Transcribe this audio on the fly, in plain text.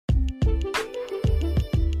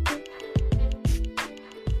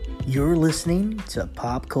You're listening to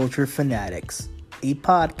Pop Culture Fanatics, a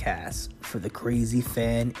podcast for the crazy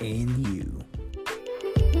fan in you.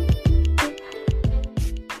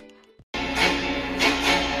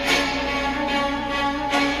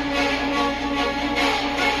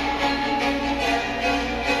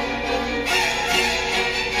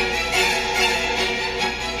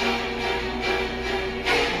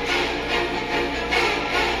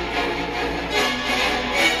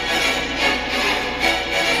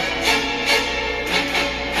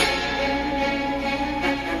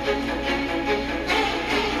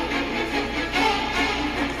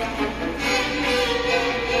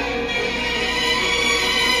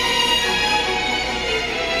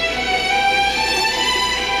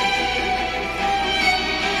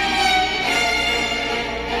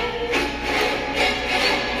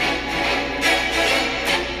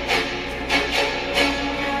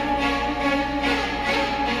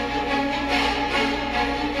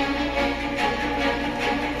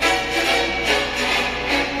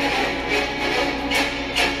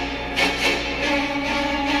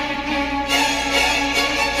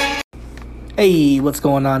 Hey, what's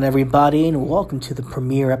going on, everybody, and welcome to the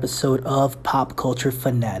premiere episode of Pop Culture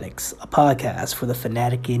Fanatics, a podcast for the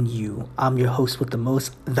fanatic in you. I'm your host with the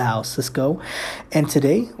most, Val Cisco, and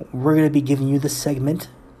today we're going to be giving you the segment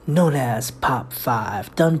known as Pop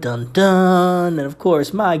 5. Dun dun dun! And of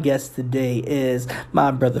course, my guest today is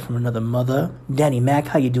my brother from another mother, Danny Mac.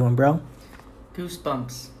 How you doing, bro?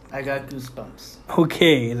 Goosebumps. I got goosebumps.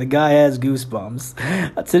 Okay, the guy has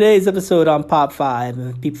goosebumps. Today's episode on Pop 5,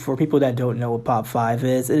 and for people that don't know what Pop 5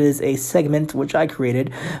 is, it is a segment which I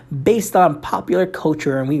created based on popular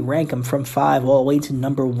culture, and we rank them from 5 all the way to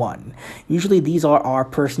number 1. Usually these are our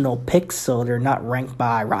personal picks, so they're not ranked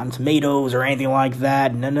by Rotten Tomatoes or anything like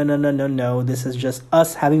that. No. This is just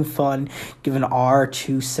us having fun, giving our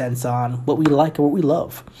 2 cents on what we like and what we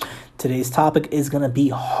love. Today's topic is going to be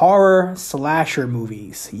horror slasher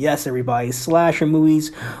movies. Yes, everybody, slasher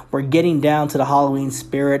movies. We're getting down to the Halloween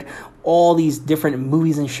spirit. All these different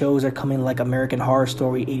movies and shows are coming, like American Horror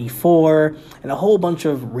Story 84, and a whole bunch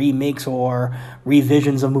of remakes or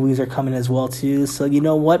revisions of movies are coming as well, too. So you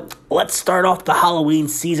know what? Let's start off the Halloween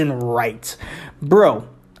season right. Bro,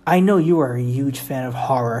 I know you are a huge fan of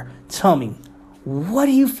horror. Tell me, what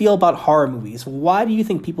do you feel about horror movies? Why do you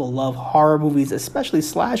think people love horror movies, especially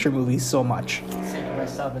slasher movies, so much? Say for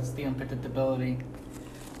myself, it's the unpredictability.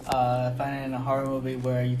 Finding in a horror movie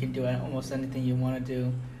where you can do almost anything you want to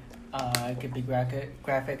do. It could be graphic,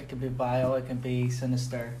 it could be vile, it can be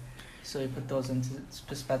sinister. So you put those into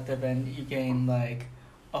perspective, and you gain like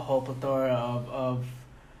a whole plethora of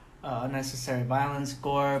unnecessary violence,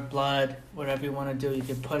 gore, blood, whatever you want to do. You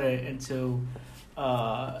can put it into.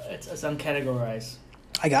 It's uncategorized.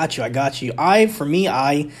 I got you.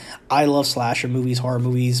 I love slasher movies, horror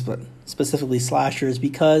movies, but specifically slashers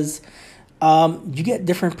because you get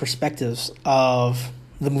different perspectives of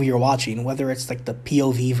the movie you're watching, whether it's like the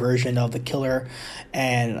POV version of the killer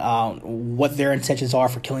and what their intentions are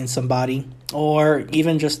for killing somebody, or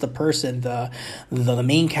even just the person, the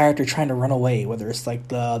main character trying to run away, whether it's like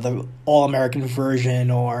the all-American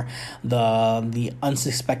version or the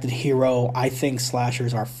unsuspected hero. I think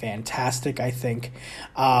slashers are fantastic. I think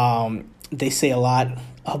they say a lot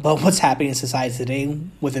about what's happening in society today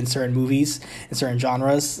within certain movies and certain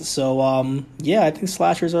genres. So I think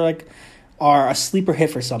slashers are a sleeper hit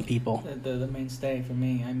for some people. The mainstay for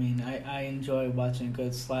me. I mean, I enjoy watching a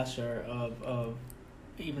good slasher of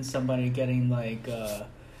even somebody getting like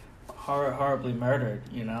horribly murdered,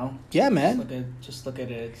 you know? Yeah, man. Just look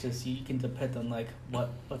at it. It's just you can depict on like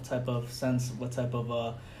what type of sense, what type of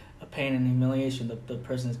a pain and humiliation the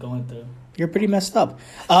person is going through. You're pretty messed up.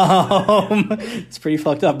 It's pretty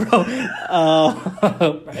fucked up, bro.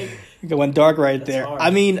 Right? It went dark right That's there. hard. I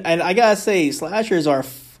mean, and I gotta say, slashers are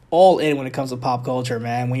all in when it comes to pop culture,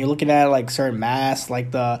 man. When you're looking at like certain masks,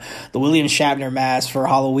 like the William Shatner mask for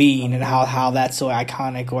Halloween and how that's so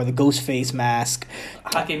iconic, or the Ghostface mask,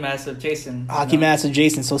 Hockey mask of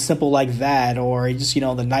Jason, so simple like that, or just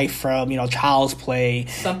the knife from Child's Play,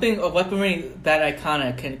 a weaponry that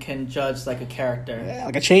iconic can judge like a character,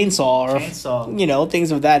 like a chainsaw,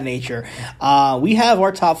 things of that nature. We have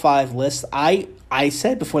our top 5 list. I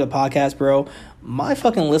said before the podcast, bro, my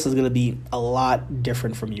fucking list is going to be a lot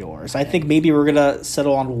different from yours. I think maybe we're going to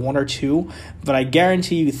settle on 1 or 2, but I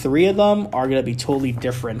guarantee you 3 of them are going to be totally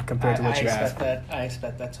different compared to what you have. I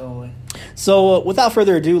expect that totally. So without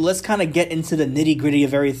further ado, let's kind of get into the nitty-gritty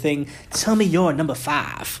of everything. Tell me your number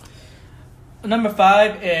 5. Number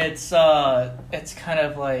 5, it's kind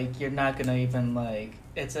of like you're not going to even like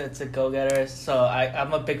it's a go-getter. So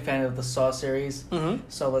I'm a big fan of the Saw series. Mm-hmm.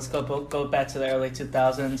 So let's go back to the early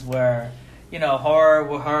 2000s where, you know,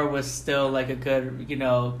 horror was still like a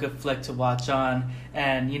good flick to watch on,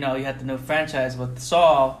 and you know you had the new franchise with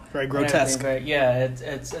Saw. Very grotesque.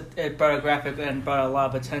 It brought a graphic and brought a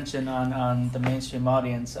lot of attention on the mainstream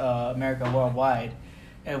audience, America worldwide.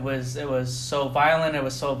 It was so violent. It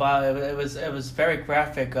was so violent. It was very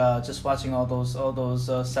graphic. Just watching all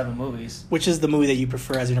those 7 movies. Which is the movie that you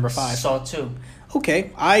prefer as your number 5? Saw 2.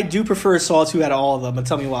 Okay, I do prefer Saw 2 out of all of them, but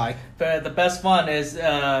tell me why. But the best one is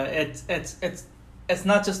it's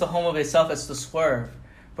not just the whole movie itself. It's the swerve,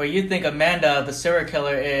 where you think Amanda, the serial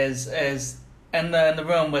killer, is in the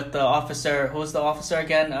room with the officer. Who's the officer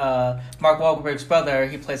again? Mark Wahlberg's brother.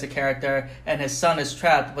 He plays a character, and his son is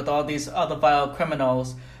trapped with all these other vile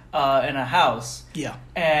criminals in a house. Yeah.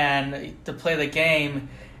 And to play the game,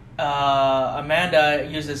 Amanda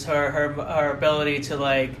uses her ability to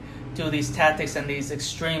like do these tactics and these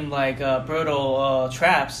extreme like brutal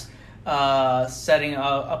traps, setting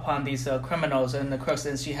upon these criminals and the crooks,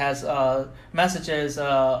 and she has messages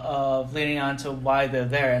of leading on to why they're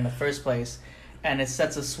there in the first place. And it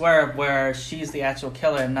sets a swerve where she's the actual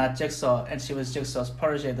killer and not Jigsaw, and she was Jigsaw's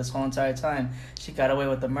protege this whole entire time. She got away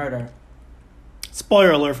with the murder. Spoiler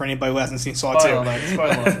alert for anybody who hasn't seen Saw 2.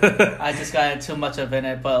 Spoiler alert. I just got too much of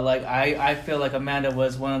it, but like I feel like Amanda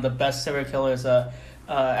was one of the best serial killers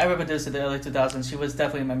ever produced in the early 2000s. She was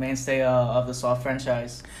definitely my mainstay of the Saw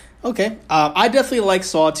franchise. Okay. I definitely like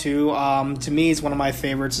Saw 2. To me, it's one of my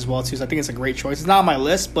favorites as well, too. So I think it's a great choice. It's not on my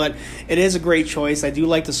list, but it is a great choice. I do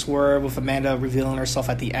like the swerve with Amanda revealing herself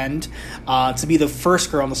at the end to be the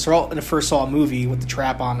first girl in the first Saw movie with the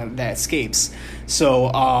trap on that escapes.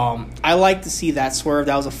 So I like to see that swerve.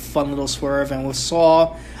 That was a fun little swerve. And with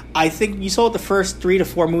Saw, I think you saw the first 3 to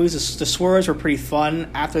 4 movies, the swerves were pretty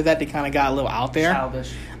fun. After that, they kind of got a little out there.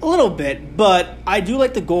 Childish. A little bit, but I do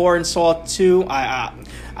like the gore in Saw 2.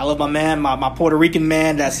 I love my man, my Puerto Rican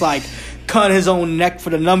man that's like cutting his own neck for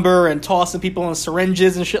the number and tossing people in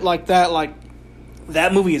syringes and shit like that. Like,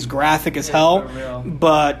 that movie is graphic as hell. For real.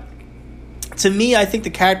 But to me, I think the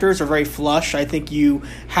characters are very flush. I think you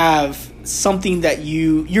have something that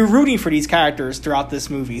you're rooting for these characters throughout this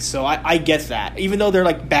movie. So I get that. Even though they're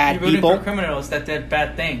like bad You're rooting people. for criminals that did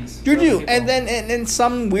bad things. You do. People. And then in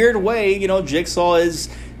some weird way, you know, Jigsaw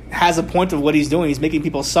has a point of what he's doing. He's making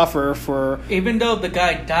people suffer for... Even though the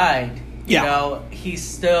guy died, you Yeah. know, he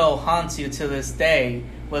still haunts you to this day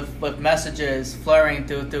with messages flurrying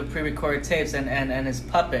through pre-recorded tapes and his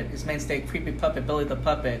puppet, his mainstay creepy puppet, Billy the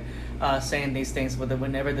Puppet, saying these things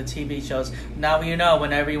whenever the TV shows. Now you know,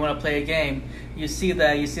 whenever you want to play a game, you see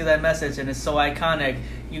that message, and it's so iconic.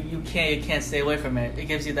 You can't stay away from it. It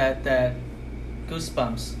gives you that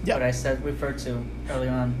goosebumps. Yep. What I referred to early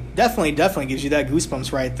on. Definitely gives you that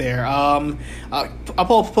goosebumps right there. I'll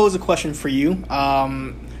pose a question for you.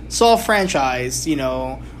 Saw franchise, you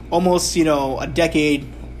know, almost, you know, a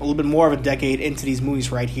little bit more of a decade into these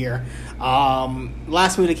movies right here.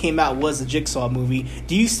 Last movie that came out was the Jigsaw movie.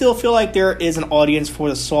 Do you still feel like there is an audience for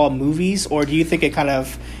the Saw movies, or do you think it kind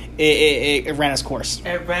of it ran its course?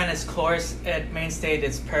 It ran its course. It mainstayed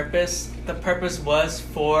its purpose. The purpose was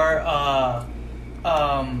for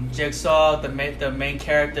Jigsaw, the main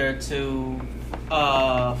character, to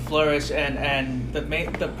flourish, and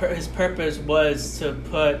his purpose was to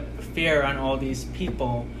put fear on all these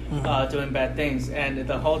people doing bad things, and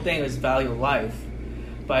the whole thing is value life.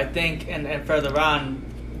 But I think, and further on,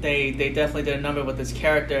 they definitely did a number with this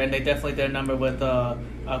character, and they definitely did a number with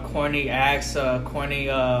corny acts, corny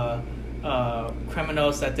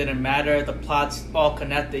criminals that didn't matter. The plot's all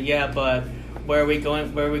connected, yeah, but where are we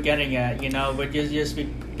going? Where are we getting at? You know, we're just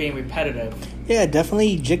being repetitive. Yeah,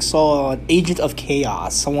 definitely Jigsaw, an agent of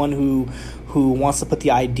chaos, someone who wants to put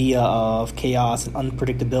the idea of chaos and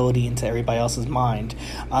unpredictability into everybody else's mind.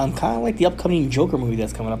 Kind of like the upcoming Joker movie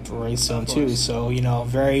that's coming up very soon too. So, you know,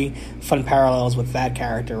 very fun parallels with that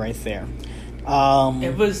character right there.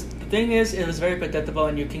 It was very predictable,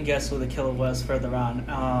 and you can guess who the killer was further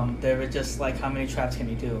on. They were just like, how many traps can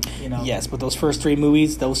you do? You know. Yes, but those first 3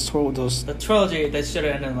 movies, those the trilogy, they should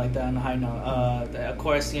have ended like that on a high note. Of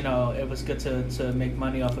course, you know, it was good to make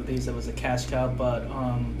money off of these. It was a cash cow, but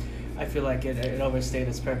I feel like it overstayed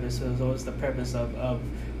its purpose. It was always the purpose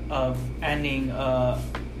of ending a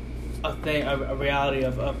reality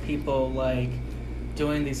of people like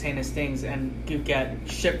doing these heinous things, and you get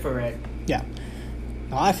shit for it. Yeah.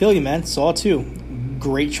 No, I feel you, man. Saw 2.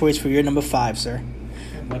 Great choice for your number 5, sir.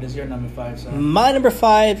 What is your number 5, sir? My number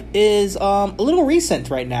 5 is a little recent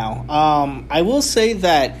right now. I will say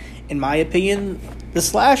that, in my opinion, The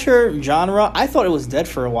slasher genre, I thought it was dead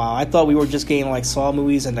for a while. I thought we were just getting like Saw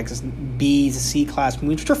movies and like this B to C class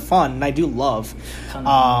movies, which are fun and I do love.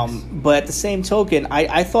 But at the same token,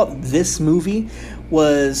 I thought this movie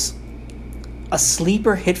was a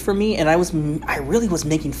sleeper hit for me, and I really was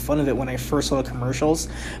making fun of it when I first saw the commercials.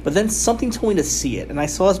 But then something told me to see it, and I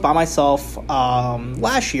saw this by myself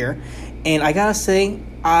last year, and I gotta say,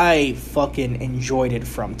 I fucking enjoyed it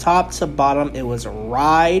from top to bottom. It was a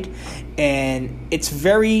ride, and it's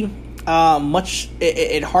very much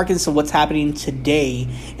it harkens to what's happening today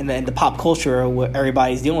in the pop culture, what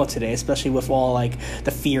everybody's dealing with today, especially with all like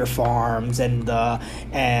the fear farms and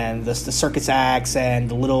the circus acts and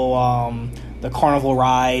the little the carnival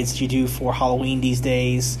rides that you do for Halloween these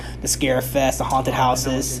days, the scare fest, the haunted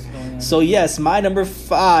houses. So yes, my number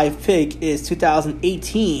 5 pick is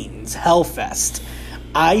 2018's Hellfest.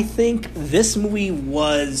 I think this movie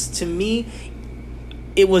was, to me,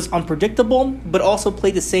 it was unpredictable, but also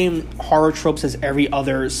played the same horror tropes as every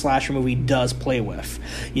other slasher movie does play with.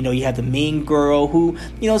 You know, you have the main girl who,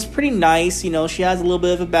 you know, is pretty nice. You know, she has a little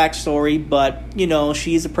bit of a backstory, but, you know,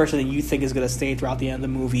 she's the person that you think is going to stay throughout the end of the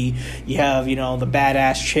movie. You have, you know, the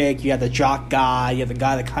badass chick. You have the jock guy. You have the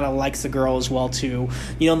guy that kind of likes the girl as well, too.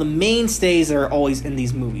 You know, the mainstays that are always in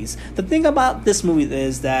these movies. The thing about this movie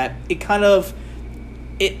is that it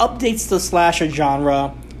updates the slasher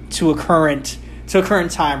genre to a current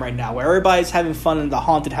time right now, where everybody's having fun in the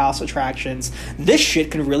haunted house attractions. This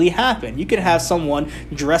shit can really happen. You could have someone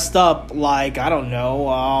dressed up like, I don't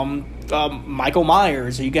know, Michael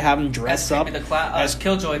Myers, or you could have him dressed up as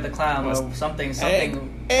Killjoy the Clown, or something.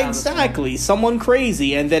 Exactly, someone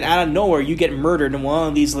crazy, and then out of nowhere you get murdered in one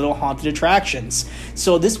of these little haunted attractions.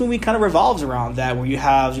 So this movie kind of revolves around that, where you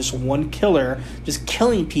have just one killer just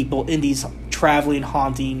killing people in these traveling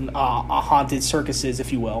haunted circuses,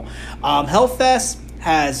 if you will. Hellfest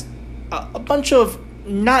has a bunch of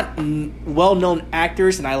not well-known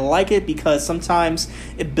actors, and I like it because sometimes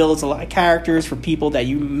it builds a lot of characters for people that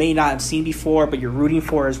you may not have seen before, but you're rooting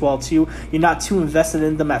for as well too. You're not too invested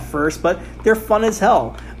in them at first, but they're fun as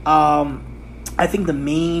hell. I think the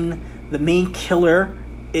main killer,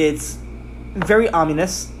 it's very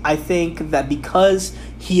ominous. I think that because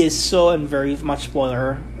he is so, and very much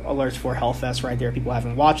spoiler alerts for Hellfest right there, people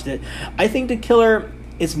haven't watched it, I think the killer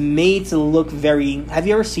is made to look very... Have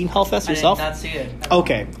you ever seen Hellfest yourself? I did not see it.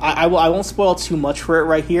 Okay, I won't spoil too much for it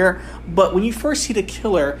right here, but when you first see the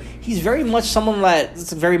killer, he's very much someone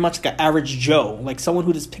that's very much like an average Joe, like someone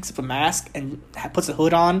who just picks up a mask and puts a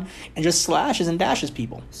hood on and just slashes and dashes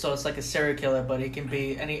people. So it's like a serial killer, but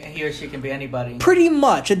he or she can be anybody. Pretty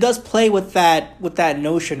much. It does play with that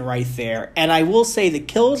notion right there, and I will say the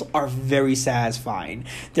kills are very satisfying.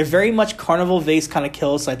 They're very much carnival-based kind of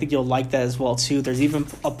kills, so I think you'll like that as well too. There's even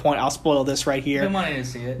a point, I'll spoil this right here, I've been wanting to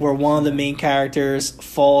see it, where one of the main characters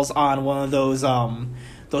falls on one of those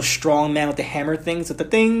strong man with the hammer things, with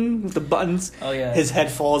the buttons. Oh yeah. His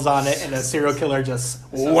head falls on it, and the serial killer just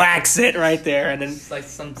whacks it right there, and then it's like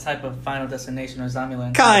some type of Final Destination or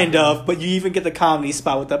Zombieland. Kind of, but you even get the comedy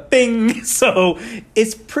spot with the bing. So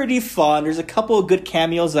it's pretty fun. There's a couple of good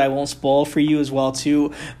cameos that I won't spoil for you as well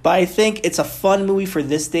too. But I think it's a fun movie for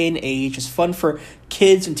this day and age. It's fun for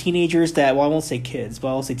kids and teenagers that, well, I won't say kids, but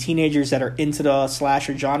I'll say teenagers that are into the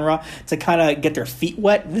slasher genre to kind of get their feet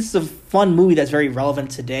wet. This is a fun movie that's very relevant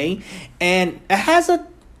today, and it has a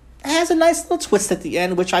nice little twist at the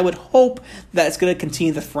end, which I would hope that it's going to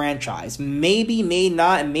continue the franchise. Maybe, may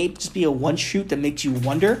not, and may just be a one shoot that makes you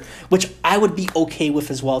wonder, which I would be okay with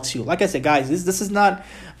as well too. Like I said, guys, this is not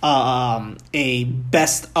a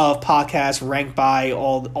best of podcast ranked by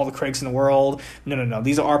all the critics in the world. No.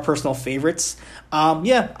 These are our personal favorites.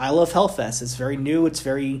 Yeah, I love Hellfest. It's very new. It's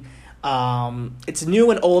very it's new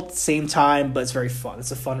and old at the same time, but it's very fun.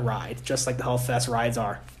 It's a fun ride, just like the Hellfest rides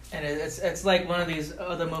are. And it's like one of these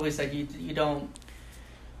other movies that you don't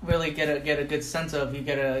really get a good sense of. You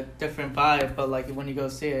get a different vibe, but like when you go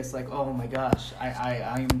see it, it's like, oh my gosh,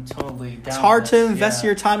 I'm totally down. It's hard with to this. invest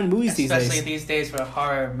your time in movies these days. Especially these days for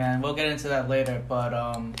horror, man. We'll get into that later, but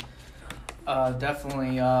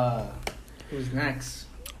definitely. Who's next?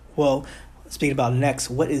 Well, speaking about next,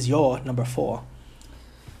 what is your number 4?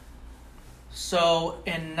 So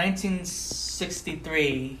in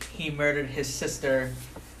 1963, he murdered his sister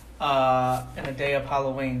in a day of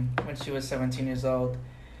Halloween when she was 17 years old.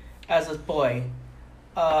 As a boy,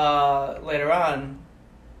 later on,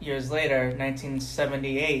 years later,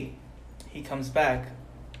 1978, he comes back,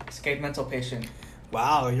 escaped mental patient.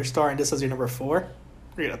 Wow, you're starting this as your number 4?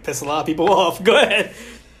 You're gonna piss a lot of people off. Go ahead.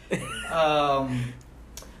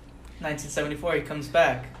 1974, he comes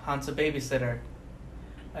back, haunts a babysitter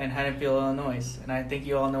in Haddonfield, Illinois, and I think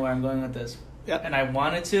you all know where I'm going with this. Yep. And I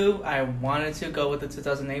wanted to go with the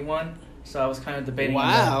 2008 one, so I was kind of debating.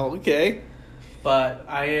 Wow. Okay. But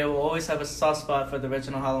I will always have a soft spot for the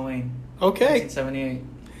original Halloween. Okay. 1978.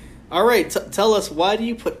 All right. Tell us, why do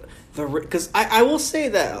you put because I will say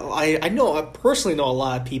that I personally know a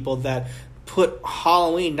lot of people that put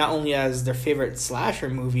Halloween not only as their favorite slasher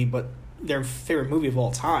movie, but their favorite movie of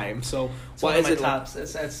all time. So why is it tops?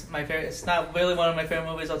 It's my favorite. It's not really one of my favorite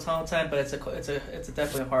movies of all time, but it's a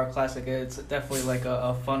definitely a horror classic. It's definitely like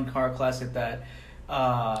a fun horror classic that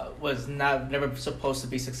was never supposed to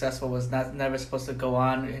be successful. Was never supposed to go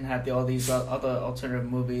on and have all these other alternative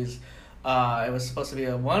movies. It was supposed to be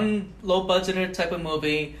a one low budgeted type of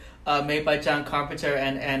movie. Made by John Carpenter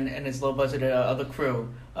and his low budgeted other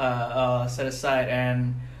crew set aside.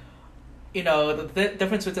 And you know, the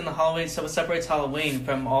difference within the Halloween, so what separates Halloween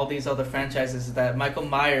from all these other franchises is that Michael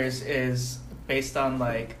Myers is based on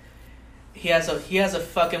like he has a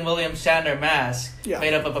fucking William Shatner mask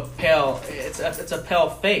made up of a pale it's a pale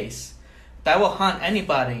face that will haunt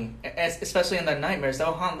anybody, especially in their nightmares. That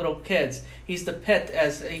will haunt little kids. He's the Pit,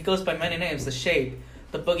 as he goes by many names, the Shape,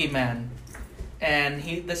 the Boogeyman. And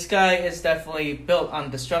this guy is definitely built on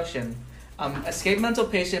destruction. Escaped mental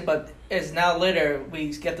patient, but is now later we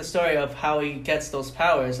get the story of how he gets those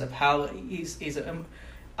powers, of how he's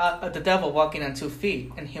the devil walking on 2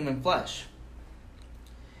 feet in human flesh.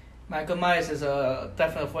 Michael Myers is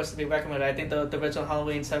definitely a force to be reckoned with. I think the original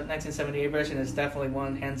Halloween 1978 version is definitely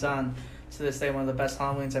one hands-on to this day, one of the best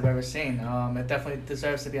Halloweens I've ever seen. It definitely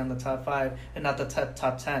deserves to be on the top 5 and not the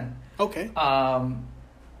top 10. Okay.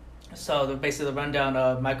 So basically the rundown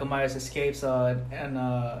of Michael Myers escapes in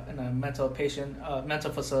a mental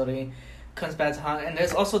facility, comes back to haunt, and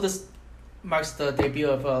there's also this marks the debut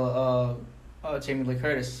of Jamie Lee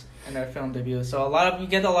Curtis in her film debut. So you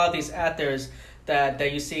get a lot of these actors that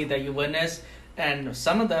you see, that you witness, and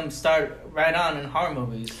some of them start right on in horror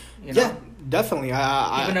movies. You know? Yeah, definitely.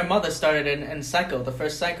 Even her mother started in Psycho, the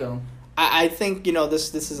first Psycho. I think, you know,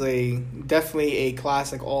 this is definitely a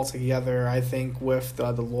classic altogether. I think with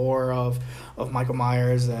the lore of Michael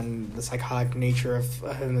Myers and the psychotic nature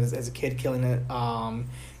of him as a kid killing at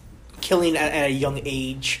a young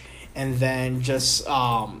age, and then just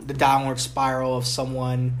the downward spiral of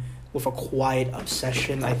someone with a quiet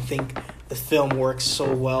obsession. I think the film works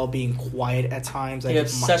so well being quiet at times. The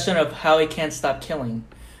obsession of how he can't stop killing.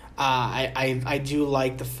 I do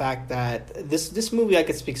like the fact that this movie, I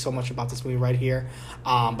could speak so much about this movie right here,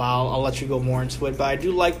 but I'll let you go more into it. But I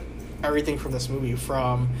do like everything from this movie,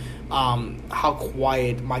 from how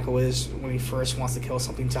quiet Michael is when he first wants to kill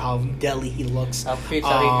something, to how deadly he looks. How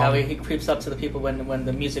he creeps up to the people when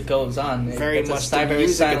the music goes on. Very much. The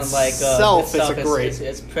music itself is great.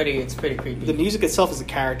 It's pretty creepy. The music itself is a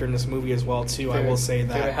character in this movie as well too. I will say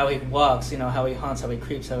that. How he walks, how he haunts, how he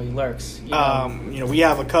creeps, how he lurks. We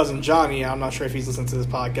have a cousin Johnny. I'm not sure if he's listening to this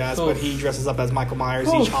podcast, but he dresses up as Michael Myers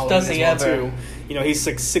each Halloween as well too. He's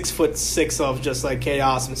like 6'6" of just like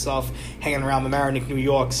chaos himself, hanging around Mamaroneck, New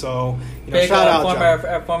York. So, shout out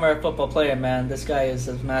Johnny. Former football player, man. This guy is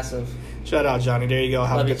massive. Shout out Johnny. There you go.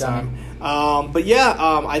 Have a good time.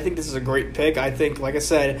 I think this is a great pick. I think, like I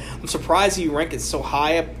said, I'm surprised you rank it so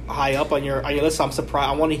high up on your list. I'm surprised.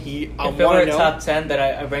 I want to hear. If it were top 10, that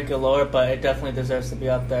I rank it lower, but it definitely deserves to be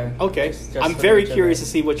up there. Okay, just I'm very curious to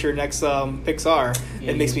see what your next picks are.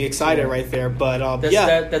 It makes me excited right there. But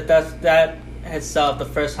that itself, the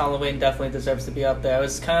first Halloween definitely deserves to be up there. It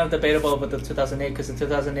was kind of debatable with the 2008, because the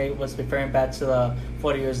 2008 was referring back to the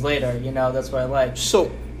 40 years later. That's what I like.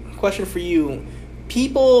 So, question for you: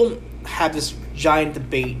 people have this giant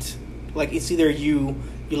debate. Like, it's either you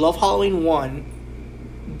love Halloween 1,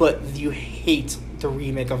 but you hate the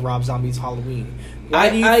remake of Rob Zombie's Halloween.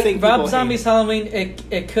 Why do you think Rob Zombie's Halloween?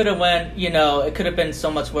 It could have went. It could have been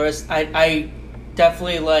so much worse. I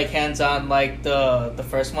definitely hands-on the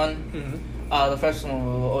first one. Mm-hmm. The first one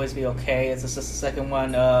will always be okay. It's just the second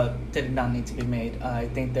one did not need to be made. I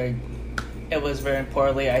think it was very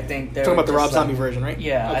poorly. I think they're talking about the Rob Zombie version, right?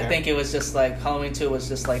 Yeah, okay. I think it was just Halloween 2 was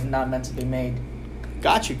just not meant to be made.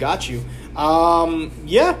 Got you.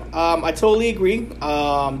 I totally agree.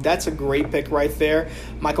 That's a great pick right there.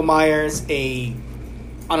 Michael Myers,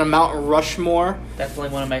 on a Mount Rushmore. Definitely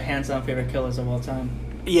one of my hands-on favorite killers of all time.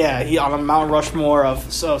 Yeah, he on a Mount Rushmore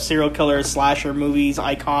of serial killers, slasher movies,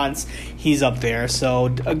 icons. He's up there.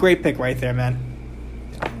 So a great pick right there, man.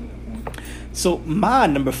 So my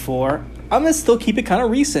number 4 I'm gonna still keep it kind of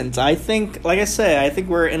recent. I think, like I say, I think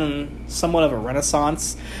we're in somewhat of a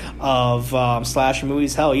renaissance of slasher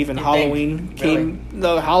movies. Hell, even Halloween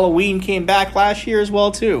Halloween came back last year as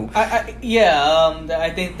well too. I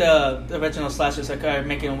think the original slashers are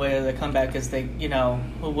making a way of the comeback because they,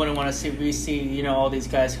 who wouldn't want to see all these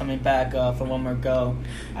guys coming back from one more go.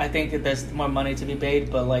 I think that there's more money to be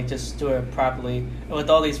made, but like just do it properly. With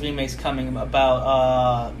all these remakes coming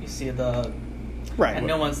about, you see the. Right. And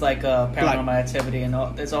no one's like Paranormal Activity, and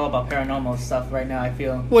it's all about paranormal stuff right now, I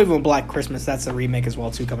feel. Well, even Black Christmas, that's a remake as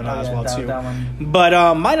well, too, coming out as well, too. That one.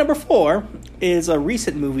 But my number 4 is a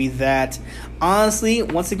recent movie that, honestly,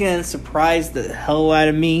 once again, surprised the hell out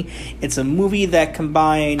of me. It's a movie that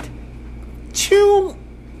combined two,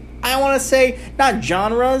 I want to say, not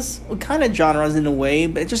genres, kind of genres in a way,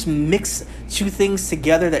 but it just mixed two things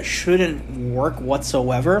together that shouldn't work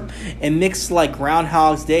whatsoever. And mixed like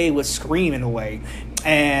Groundhog's Day with Scream in a way.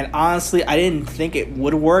 And honestly, I didn't think it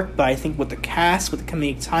would work, but I think with the cast, with the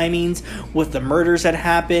comedic timings, with the murders that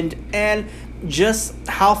happened, and just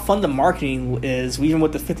how fun the marketing is, even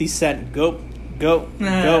with the 50 Cent go,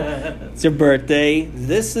 it's your birthday.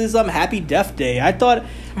 This is Happy Death Day. I thought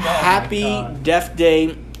Happy Death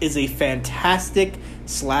Day is a fantastic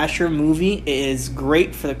slasher movie. It is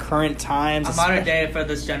great for the current times. A modern day for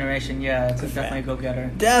this generation, it's definitely a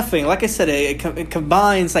go-getter. Definitely. Like I said, it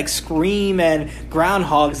combines like Scream and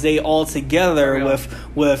Groundhog's Day all together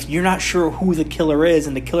with you're not sure who the killer is,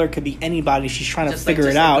 and the killer could be anybody. She's trying to figure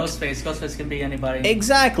it out. Ghostface can be anybody.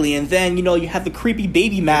 Exactly. And then, you have the creepy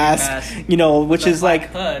baby mask, which is like,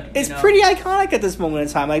 hood, it's pretty iconic at this moment in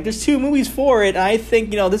time. Like, there's 2 movies for it, and I think,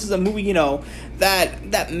 this is a movie,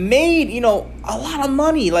 that made, a lot of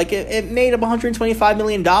money. Like, it made up $125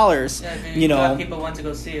 million. Yeah, people want to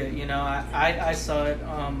go see it. I saw it.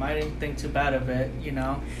 I didn't think too bad of it.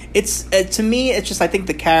 It's to me, it's just I think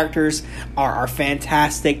the characters are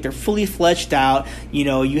fantastic. They're fully fleshed out.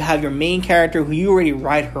 You have your main character who you already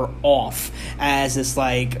write her off as this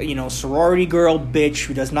like sorority girl bitch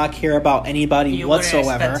who does not care about anybody whatsoever. You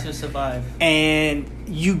wouldn't expect to survive. And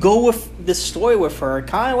you go with this story with her,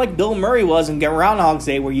 kind of like Bill Murray was in Groundhog's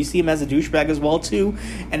Day, where you see him as a douchebag as well too,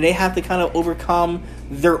 and they have to kind of overcome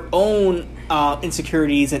their own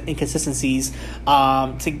insecurities and inconsistencies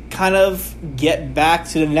to kind of get back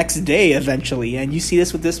to the next day eventually. And you see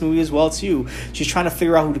this with this movie as well too. She's trying to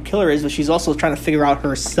figure out who the killer is, but she's also trying to figure out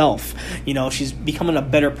herself. She's becoming a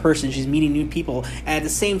better person. She's meeting new people, and at the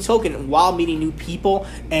same token, while meeting new people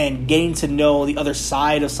and getting to know the other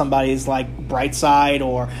side of somebody's like bright side,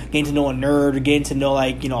 or getting to know a nerd, or getting to know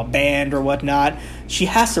like a band or whatnot, she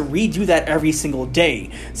has to redo that every single day.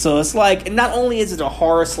 So it's like, not only is it a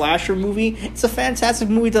horror slasher movie, it's a fantastic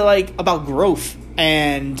movie to like about growth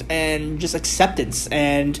and just acceptance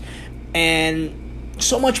and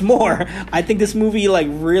so much more. I think this movie like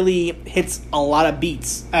really hits a lot of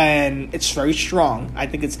beats, and it's very strong. I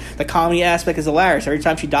think it's the comedy aspect is hilarious. Every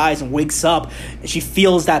time she dies and wakes up, she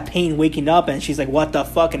feels that pain waking up, and she's like, "What the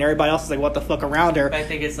fuck?" And everybody else is like, "What the fuck?" around her. I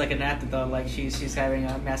think it's like an afterthought, like she's having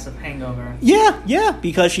a massive hangover. Yeah,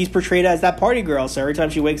 because she's portrayed as that party girl. So every time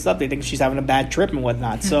she wakes up, they think she's having a bad trip and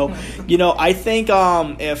whatnot. So, I think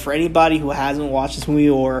if for anybody who hasn't watched this movie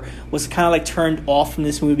or was kind of like turned off from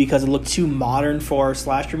this movie because it looked too modern for a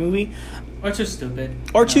slasher movie, or too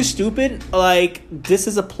stupid, like, this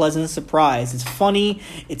is a pleasant surprise. It's funny,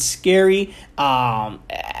 it's scary,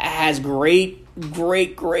 it has great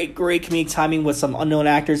comedic timing with some unknown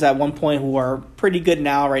actors at one point who are pretty good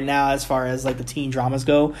right now as far as like the teen dramas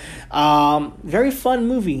go. Very fun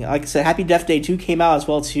movie. Like I said, Happy Death Day 2 came out as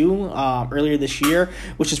well too earlier this year,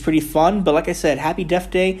 which is pretty fun. But like I said, Happy Death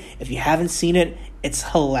Day, if you haven't seen it, it's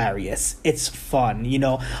hilarious. It's fun. These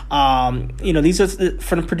are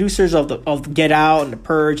from the producers of Get Out and The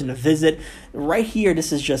Purge and The Visit. Right here,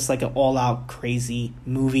 this is just like an all-out crazy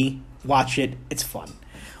movie. Watch it. It's fun.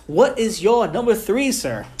 What is your number 3,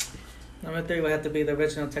 sir? Number 3 would have to be the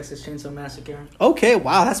original Texas Chainsaw Massacre. Okay,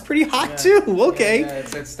 wow, that's pretty hot too. Okay,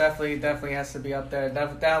 it's definitely has to be up there.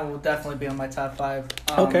 That will definitely be on my top 5.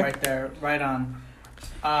 Okay, right there, right on.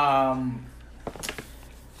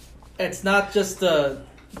 It's not just the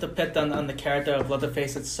pit on the character of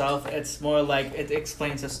Leatherface itself. It's more like it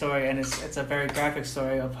explains the story, and it's a very graphic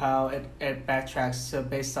story of how it backtracks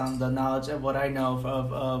based on the knowledge of what I know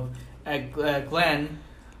of Glenn.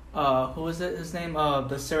 Who was it? His name?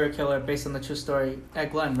 The serial killer based on the true story.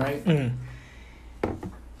 Ed Glenn, right? Mm-hmm.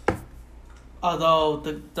 Although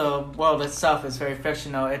the world itself is very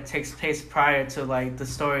fictional, it takes place prior to like the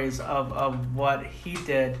stories of what he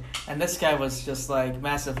did. And this guy was just like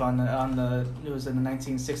massive on the news in the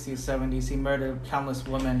 1960s, 70s. He murdered countless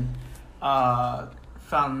women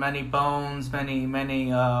found many bones,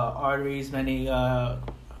 many arteries, many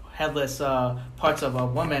headless parts of a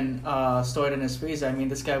woman stored in his freezer. I mean,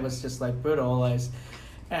 this guy was just like brutalized.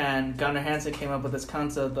 And Gunnar Hansen came up with this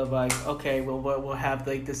concept of like, okay, well, we'll have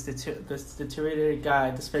like this deteriorated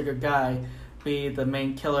guy, disfigured guy, be the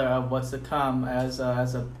main killer of what's to come as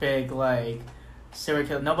a big like serial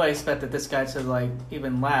killer. Nobody expected this guy to like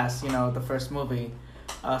even last, the first movie.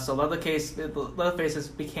 So Leatherface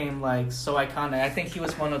became like so iconic. I think he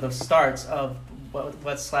was one of the starts of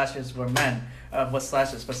what slashers were meant, of what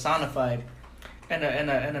slashers personified, in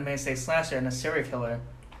a mainstay slasher and a serial killer,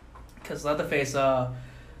 because Leatherface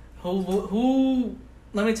Who?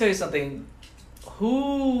 Let me tell you something.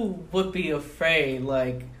 Who would be afraid?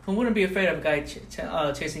 Like, who wouldn't be afraid of a guy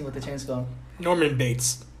chasing with a chainsaw? Norman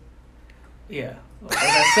Bates. Yeah,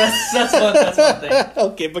 that's one thing.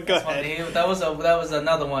 Okay, but go ahead. That was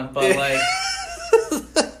another one, but like,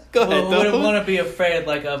 go ahead. Who wouldn't want to be afraid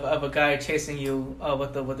like of a guy chasing you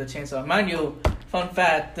with the chainsaw? Mind you, fun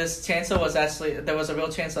fact: this chainsaw there was a real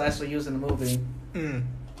chainsaw actually used in the movie. Mm.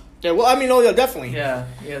 Yeah, well, I mean, oh yeah, definitely. Yeah,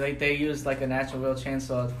 they used like an actual real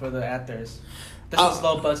chainsaw for the actors. This was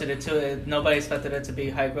low budgeted too. Nobody expected it to be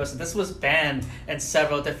high grossing. This was banned in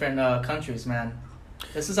several different countries, man.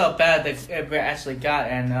 This is how bad it actually got,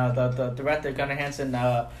 and the director Gunnar Hansen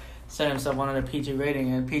said himself wanted a PG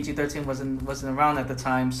rating, and PG-13 wasn't around at the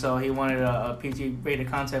time, so he wanted a PG rated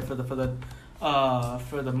content for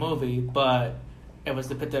the movie, but it was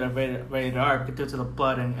depicted as rated R due to the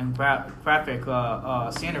blood and graphic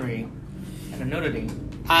scenery and the nudity.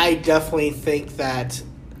 I definitely think that,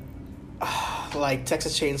 like,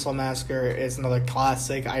 Texas Chainsaw Massacre is another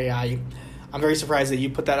classic. I'm very surprised that you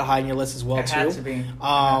put that high on your list as well, It too. had to be.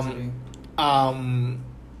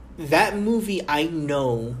 That movie I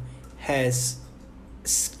know has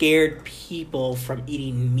scared people from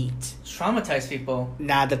eating meat. Traumatized people.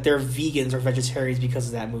 Now that they're vegans or vegetarians because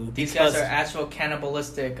of that movie. These guys are actual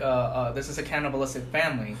cannibalistic. This is a cannibalistic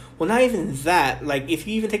family. Well, not even that. Like, if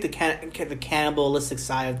you even take the cannibalistic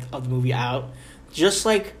side of the movie out, just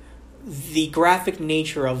like the graphic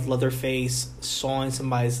nature of Leatherface sawing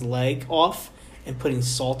somebody's leg off and putting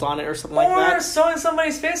salt on it or something like that. Or sawing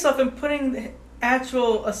somebody's face off and putting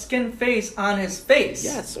a skin face on his face.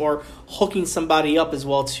 Yes, or hooking somebody up as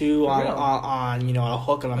well too on a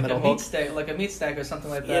hook, on a metal hook, like a meat stack or something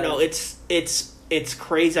like that. It's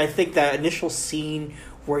crazy. I think that initial scene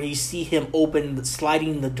where you see him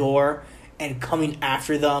sliding the door and coming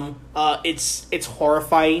after them, it's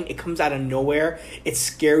horrifying. It comes out of nowhere. It's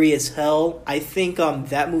scary as hell. I think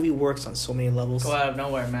that movie works on so many levels. Go out of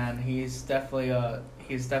nowhere, man. He's definitely a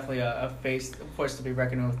force to be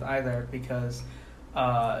reckoned with either, because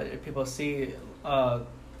if people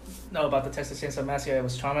know about the Texas Chainsaw Massacre, it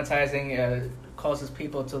was traumatizing. It causes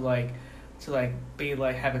people to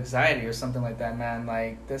have anxiety or something like that, man.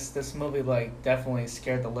 Like this movie definitely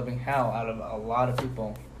scared the living hell out of a lot of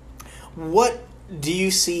people. What do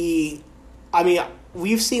you see? I mean,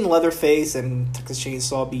 we've seen Leatherface and Texas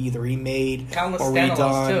Chainsaw be either remade Countless or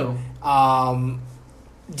redone. Too.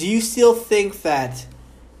 Do you still think that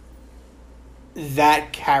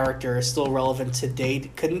character is still relevant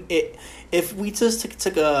today? Couldn't it, if we just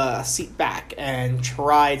took a seat back and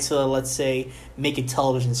tried to, let's say, make a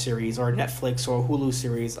television series or a Netflix or a Hulu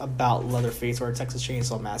series about Leatherface or a Texas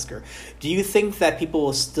Chainsaw Massacre, do you think that people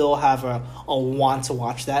will still have a want to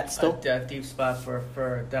watch that still? A deep spot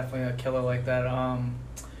for definitely a killer like that.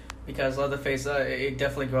 Because Leatherface, it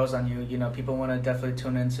definitely grows on you. You know, people want to definitely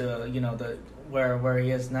tune into the where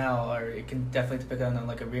he is now, or it can definitely depict on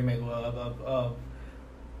like a remake of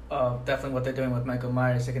definitely what they're doing with Michael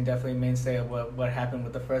Myers. It can definitely mainstay of what happened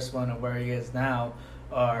with the first one and where he is now,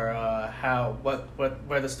 or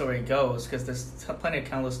where the story goes. Because there's plenty of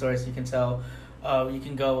countless stories you can tell. You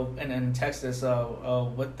can go in Texas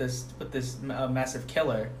with this massive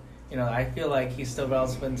killer. I feel like he's still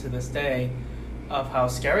relevant to this day of how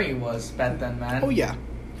scary he was back then, man. Oh yeah.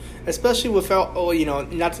 Especially without,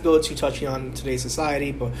 not to go too touchy on today's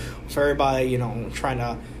society, but for everybody, trying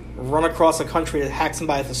to run across a country to hack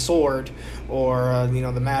somebody with a sword, or,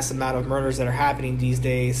 the massive amount of murders that are happening these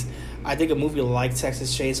days, I think a movie like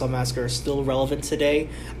Texas Chainsaw Massacre is still relevant today.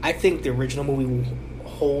 I think the original movie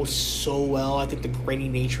holds so well. I think the grainy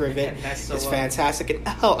nature of it is fantastic. And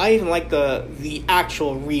hell, I even like the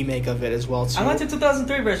actual remake of it as well, too. I like the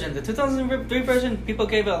 2003 version. The 2003 version, people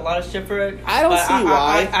gave it a lot of shit for it. I don't see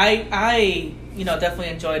why. I definitely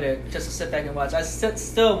enjoyed it just to sit back and watch. I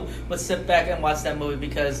still would sit back and watch that movie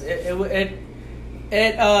because it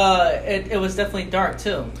was definitely dark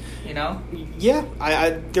too. Yeah,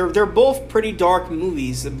 they're both pretty dark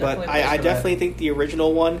movies, but I definitely think the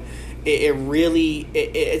original one it really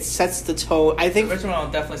it sets the tone. I think the original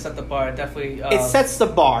definitely set the bar. Definitely, it sets the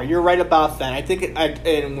bar. You're right about that. I think,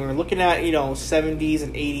 and when we're looking at 70s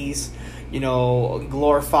and 80s,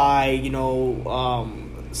 glorify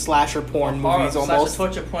slasher porn movies almost.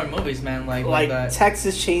 Slasher torture porn movies, man. Like that.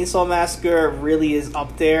 Texas Chainsaw Massacre really is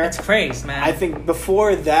up there. It's crazy, man. I think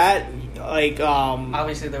before that,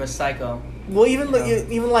 obviously there was Psycho. Well, even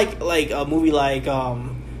like a movie like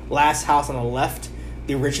Last House on the Left,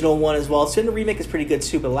 the original one as well. So the remake is pretty good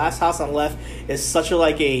too, but Last House on the Left is such a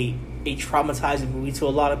traumatizing movie to a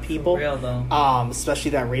lot of people. For real though.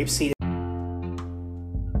 Especially that rape scene.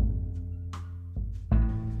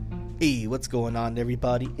 Hey, what's going on,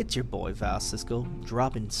 everybody? It's your boy Val Cisco,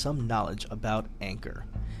 dropping some knowledge about Anchor.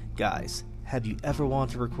 Guys, have you ever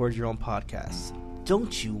wanted to record your own podcast?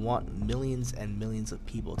 Don't you want millions and millions of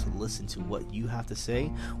people to listen to what you have to say?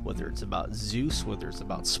 Whether it's about Zeus, whether it's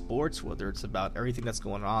about sports, whether it's about everything that's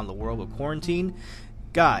going on in the world with quarantine.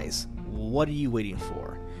 Guys, what are you waiting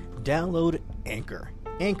for? Download Anchor.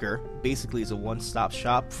 Anchor basically is a one-stop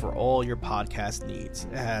shop for all your podcast needs.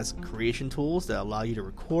 It has creation tools that allow you to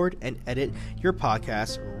record and edit your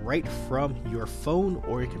podcast right from your phone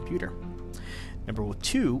or your computer. Number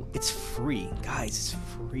 2, it's free. Guys, it's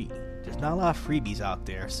free. There's not a lot of freebies out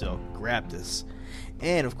there, so grab this.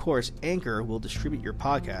 And of course, Anchor will distribute your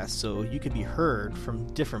podcast so you can be heard from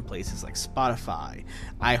different places like Spotify,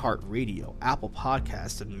 iHeartRadio, Apple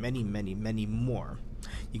Podcasts, and many, many, many more.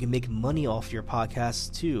 You can make money off your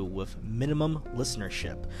podcasts too with minimum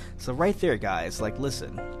listenership. So right there, guys,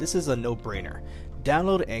 listen, this is a no-brainer.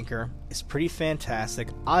 Download Anchor. It's pretty fantastic.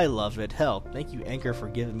 I love it. Hell, thank you, Anchor, for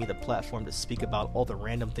giving me the platform to speak about all the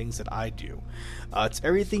random things that I do. It's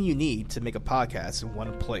everything you need to make a podcast in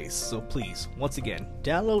one place. So please, once again,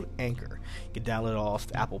 download Anchor. You can download it off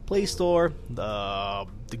the Apple Play Store, the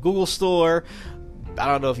Google Store. I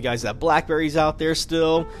don't know if you guys have Blackberries out there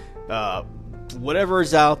still. Whatever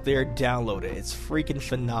is out there, download it. It's freaking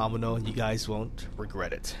phenomenal. You guys won't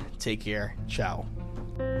regret it. Take care. Ciao.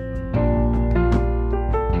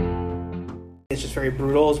 It's just very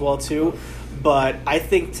brutal as well too, but I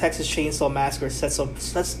think Texas Chainsaw Massacre sets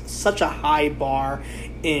such a high bar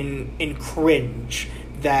in cringe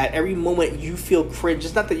that every moment you feel cringe.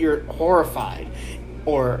 It's not that you're horrified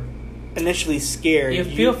or initially scared. You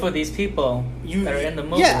feel for these people that are in the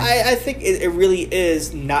movie. Yeah, I think it really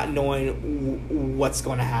is not knowing what's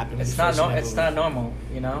going to happen. It's not normal,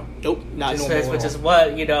 Nope, not normal. Which is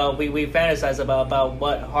what we fantasize about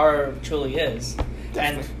what horror truly is.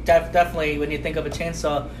 Definitely. And definitely, when you think of a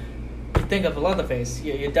chainsaw, you think of Leatherface.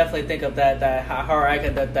 You definitely think of that horror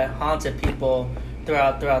icon that haunted people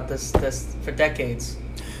throughout this for decades.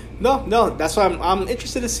 No, that's why I'm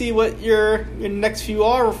interested to see what your next few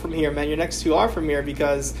are from here, man. Your next few are from here,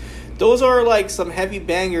 because those are some heavy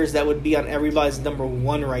bangers that would be on everybody's number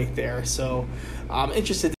 1 right there. So I'm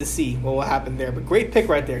interested to see what will happen there. But great pick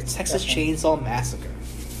right there, Texas Chainsaw Massacre.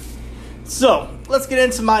 So let's get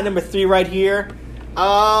into my number 3 right here.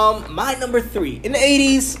 My number 3 in the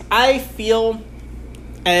 80s. I feel,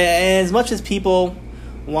 as much as people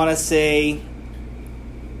want to say,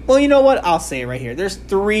 well, you know what? I'll say it right here. There's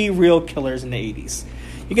 3 real killers in the 80s.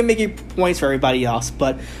 You can make your points for everybody else,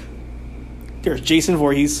 but there's Jason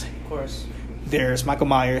Voorhees. Of course. There's Michael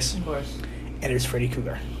Myers. Of course. And there's Freddy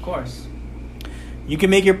Krueger. Of course. You can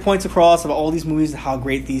make your points across of all these movies, how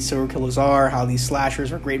great these serial killers are, how these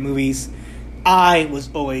slashers are great movies. I was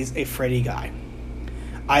always a Freddy guy.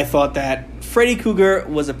 I thought that Freddy Krueger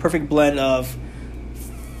was a perfect blend of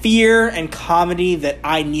fear and comedy that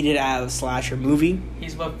I needed out of a slasher movie.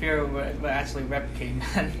 He's what fear would actually replicate,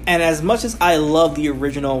 man. And as much as I love the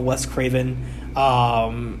original Wes Craven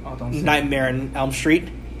Nightmare on Elm Street,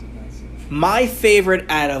 my favorite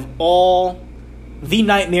out of all the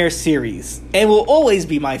Nightmare series, and will always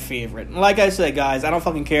be my favorite. Like I said, guys, I don't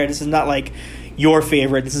fucking care. This is not your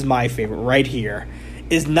favorite. This is my favorite right here.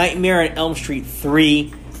 Is Nightmare on Elm Street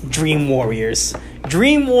 3 Dream Warriors.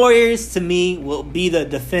 Dream Warriors, to me, will be the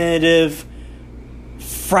definitive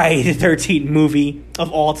Friday the 13th movie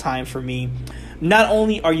of all time for me. Not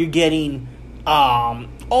only are you getting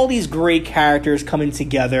all these great characters coming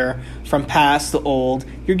together from past to old,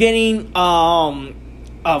 you're getting from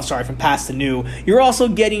past to new. You're also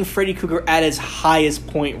getting Freddy Krueger at his highest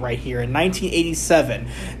point right here in 1987.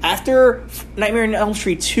 After Nightmare on Elm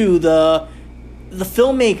Street 2, the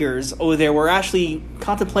filmmakers over there were actually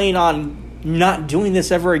contemplating on not doing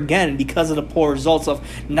this ever again because of the poor results of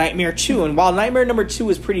Nightmare 2. And while Nightmare number 2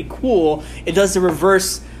 is pretty cool, it does the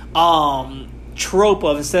reverse trope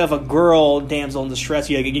of, instead of a girl damsel in distress,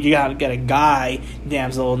 you gotta get a guy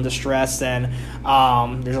damsel in distress. And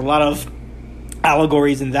there's a lot of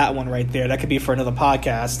allegories in that one right there. That could be for another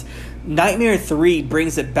podcast. Nightmare 3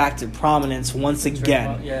 brings it back to prominence once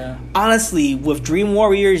again. Yeah. Honestly, with Dream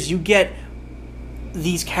Warriors, you get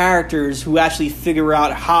these characters who actually figure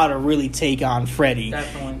out how to really take on Freddy.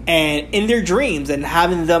 Definitely. And in their dreams, and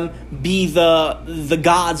having them be the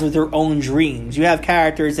gods of their own dreams. You have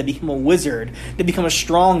characters that become a wizard, that become a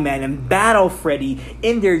strongman and battle Freddy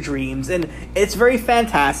in their dreams. And it's very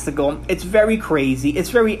fantastical. It's very crazy. It's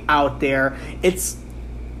very out there. It's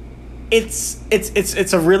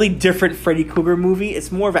a really different Freddy Krueger movie. It's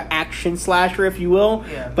more of an action slasher, if you will.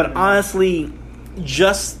 Yeah, but honestly,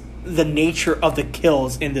 just the nature of the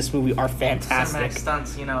kills in this movie are fantastic. Cinematic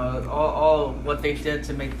stunts, all what they did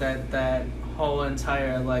to make that whole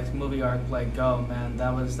entire movie arc go, man.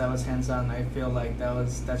 That was hands on. I feel like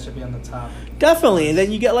that should be on the top. Definitely. And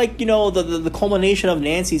then you get the culmination of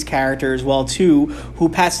Nancy's character as well too, who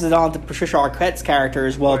passes it on to Patricia Arquette's character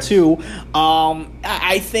as well too.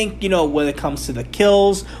 I think when it comes to the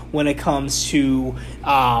kills, when it comes to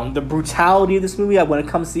the brutality of this movie, when it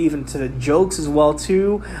comes to even to the jokes as well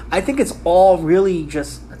too, I think it's all really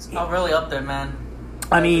it's all really up there, man.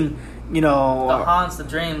 I mean, the haunts, the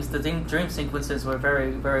dreams, the dream sequences were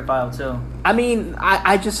very, very vile too. I mean,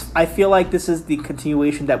 I feel like this is the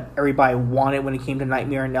continuation that everybody wanted when it came to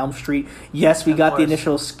Nightmare on Elm Street. Yes, we got the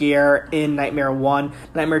initial scare in Nightmare 1.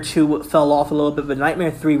 Nightmare 2 fell off a little bit, but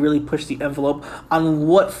Nightmare 3 really pushed the envelope on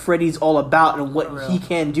what Freddy's all about and what he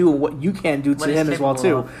can do and what you can do to him as well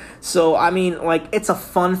too. So, I mean, it's a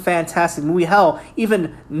fun, fantastic movie. Hell,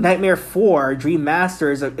 even Nightmare 4, Dream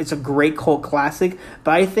Master, it's a great cult classic.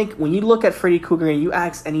 But I think when you look at Freddy Krueger and you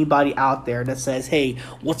ask anybody out there that says, hey,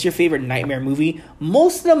 what's your favorite Nightmare movie?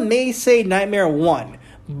 Most of them may say Nightmare 1.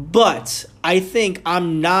 But I think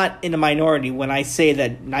I'm not in the minority when I say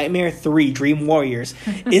that Nightmare 3, Dream Warriors,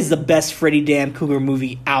 is the best Freddy Dan Krueger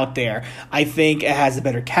movie out there. I think it has a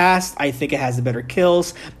better cast. I think it has the better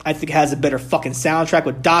kills. I think it has a better fucking soundtrack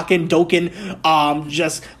with Dokken,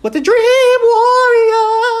 just with the Dream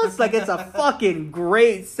Warriors. It's a fucking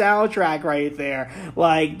great soundtrack right there.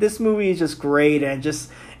 This movie is just great, and just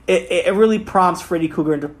it really prompts Freddy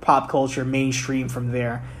Krueger into pop culture mainstream from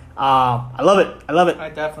there. I love it. I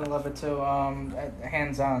definitely love it too.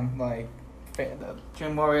 Hands on, the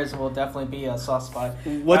Dream Warriors will definitely be a soft spot.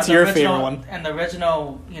 What's your favorite one? And the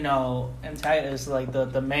original, antagonist,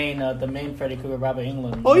 the main Freddy Krueger, Robert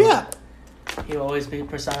Englund. Oh yeah, he'll always be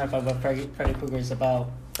personified what Freddy Krueger is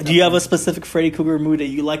about. Do you have a specific Freddy Krueger movie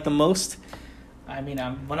that you like the most? I mean,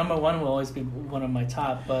 number 1 will always be one of my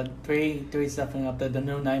top, but 3 is definitely up there. The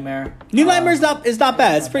New Nightmare. New Nightmare is not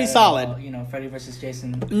bad. It's pretty solid. Freddy vs.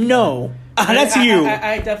 Jason. No, that's you.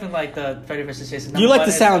 I definitely like the Freddy vs. Jason. You like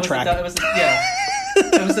the soundtrack. It was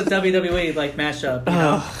the WWE mashup.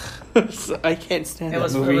 I can't stand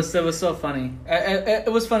that movie. It was so funny.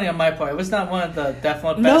 It was funny on my part. It was not one of the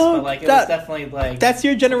definite best, but it was definitely that's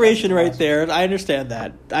your generation right there. I understand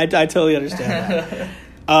that. I totally understand that.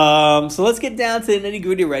 So let's get down to the nitty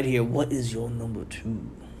gritty right here. What is your number 2?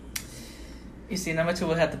 You see, number 2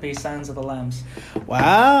 would have to be Silence of the Lambs.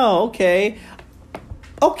 Wow. Okay.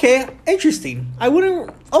 Interesting. I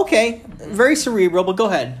wouldn't. Okay. Very cerebral, but go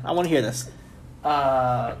ahead. I want to hear this.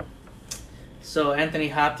 So Anthony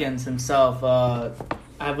Hopkins himself,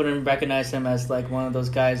 I wouldn't recognize him as one of those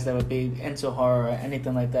guys that would be into horror or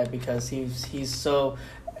anything like that, because he's so.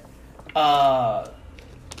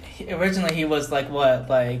 Originally, he was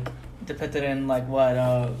depicted in not,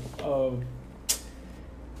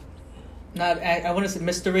 I wouldn't say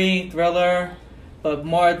mystery thriller, but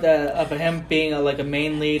more of him being a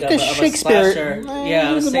main lead of a slasher.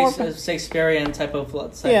 A Shakespearean type of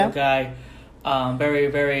guy. Very,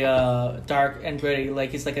 very dark and gritty.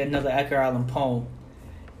 He's another Edgar Allan Poe.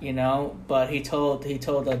 But he told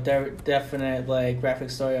a definite definite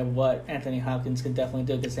story of what Anthony Hopkins could definitely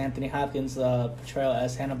do, because Anthony Hopkins' portrayal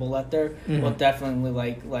as Hannibal Lecter will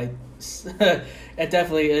definitely it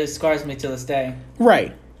definitely scars me to this day.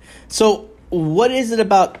 Right. So what is it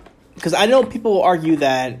about? Because I know people will argue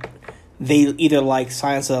that they either like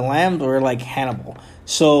Silence of the Lambs or like Hannibal.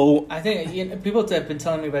 So I think people have been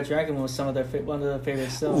telling me Red Dragon was one of their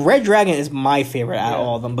favorites. Still. Red Dragon is my favorite out of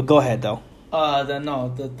all of them. But go ahead though.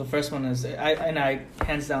 The first one is I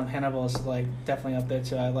hands down Hannibal is definitely up there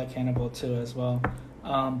too. I like Hannibal too as well.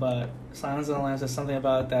 But Silence of the Lambs, there's something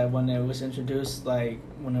about that when it was introduced,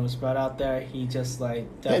 when it was brought out there, he just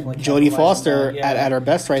definitely Jodie Foster at her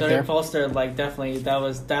best right there. Jodie Foster definitely that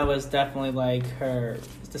was definitely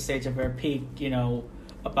the stage of her peak,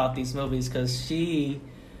 about these movies, because she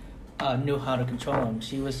knew how to control him.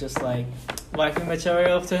 She was just wifey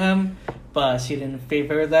material to him. But she didn't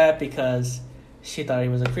favor that because she thought he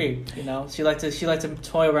was a creep. You know, she liked to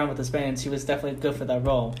toy around with his man. She was definitely good for that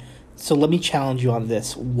role. So let me challenge you on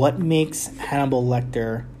this. What makes Hannibal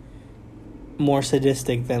Lecter more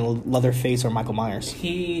sadistic than Leatherface or Michael Myers?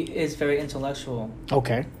 He is very intellectual.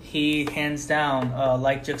 Okay. He, hands down,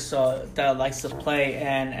 like Jigsaw, that likes to play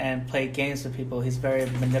and play games with people. He's very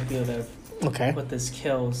manipulative. Okay. With his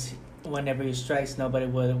kills. Whenever he strikes, nobody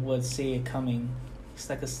would see it coming. He's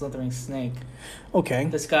like a slithering snake. Okay.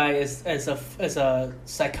 This guy is a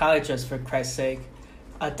psychiatrist, for Christ's sake,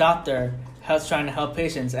 a doctor, who's trying to help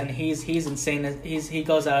patients, and he's insane. He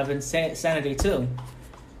goes out of insanity too.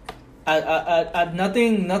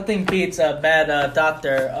 Nothing beats a bad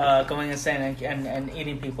doctor going insane and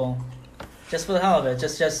eating people, just for the hell of it.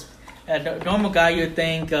 Just a normal guy, you'd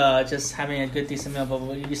think just having a good decent meal,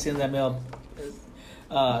 but you see in that meal,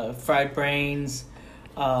 fried brains.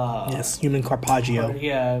 Yes, human Carpaccio.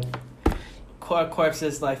 Yeah.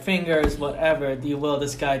 Corpses, like fingers, whatever you will.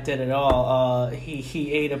 This guy did it all.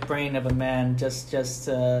 He ate a brain of a man just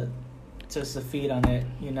to feed on it,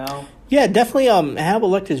 you know. Yeah, definitely. Hannibal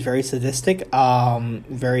Lecter is very sadistic,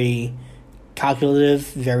 very calculative,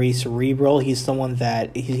 very cerebral. He's someone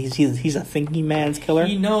that he's a thinking man's killer.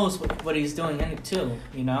 He knows what he's doing in it too,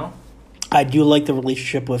 you know. I do like the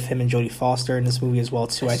relationship with him and Jodie Foster in this movie as well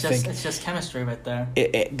too. Think it's just chemistry right there.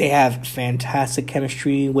 They have fantastic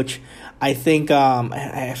chemistry, which I think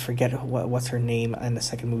I forget what's her name in the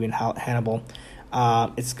second movie in Hannibal.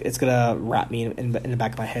 It's gonna wrap me in the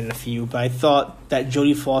back of my head in a few, but I thought that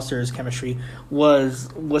Jodie Foster's chemistry was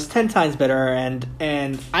 10 times better, and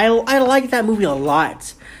I like that movie a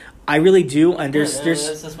lot. I really do, and there's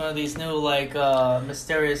this is one of these new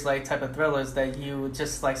mysterious type of thrillers that you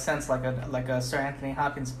just sense like a Sir Anthony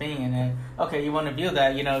Hopkins being in it. Okay, you want to view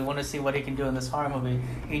that, you want to see what he can do in this horror movie.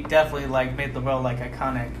 He definitely made the role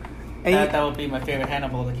iconic. That would be my favorite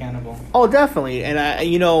Hannibal the Cannibal. Oh, definitely.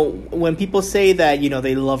 And when people say that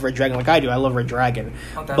they love Red Dragon, like I do, I love Red Dragon.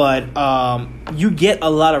 Oh, but you get a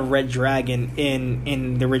lot of Red Dragon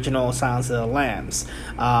in the original Silence of the Lambs,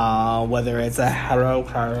 whether it's a hello,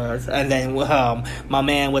 and then my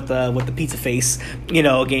man with the pizza face,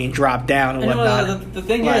 getting dropped down and whatnot. The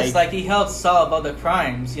thing is, he helped solve other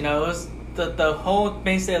crimes. It was the whole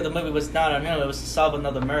mainstay of the movie was not on him; it was to solve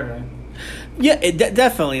another murder. Yeah,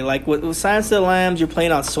 definitely. With Silence of the Lambs, you're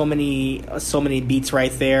playing on so many beats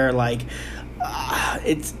right there.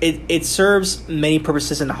 It serves many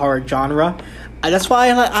purposes in the horror genre. That's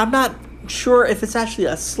why I'm not sure if it's actually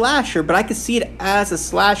a slasher, but I could see it as a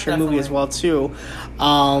slasher movie as well too.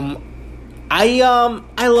 I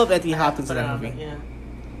love Anthony Hopkins in that movie. Yeah.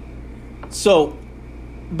 So,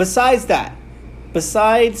 besides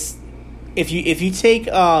if you take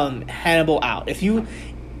Hannibal out,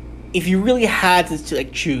 if you really had to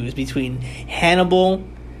choose between Hannibal,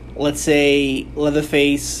 let's say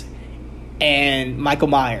Leatherface, and Michael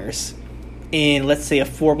Myers in, let's say, a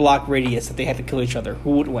 4-block radius that they had to kill each other,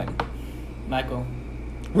 who would win? Michael.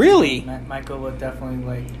 Really? Michael would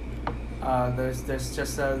definitely there's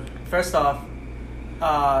just first off,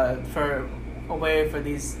 for a way for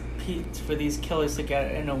these killers to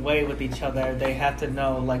get in a way with each other, they have to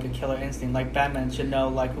know a killer instinct. Batman should know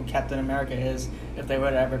who Captain America is if they were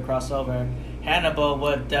to ever cross over. Hannibal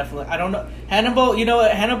would definitely. I don't know. Hannibal. You know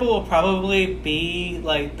what? Hannibal will probably be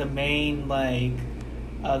the main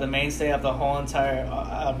the mainstay of the whole entire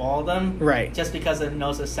of all of them. Right. Just because it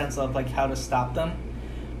knows a sense of how to stop them,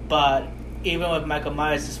 but. Even with Michael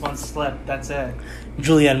Myers, just one slip, that's it.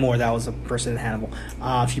 Julianne Moore, that was a person in Hannibal.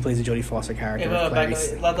 She plays a Jodie Foster character.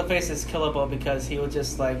 Leatherface is killable because he would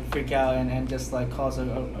just freak out and just cause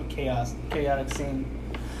a chaotic scene.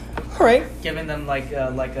 All right, giving them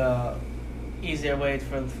a easier way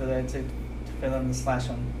for them to slash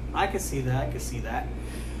him. I can see that.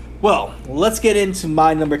 Well, let's get into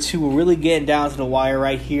my number 2. We're really getting down to the wire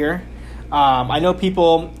right here. I know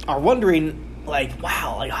people are wondering.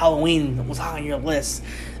 Wow, Halloween was high on your list.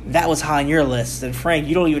 That was high on your list. And Frank,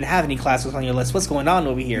 you don't even have any classics on your list. What's going on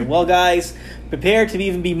over here? Well, guys, prepare to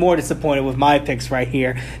even be more disappointed with my picks right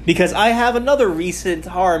here. Because I have another recent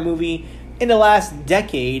horror movie in the last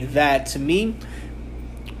decade that, to me,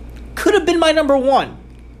 could have been my number 1.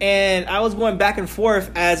 And I was going back and forth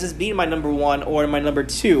as this being my number 1 or my number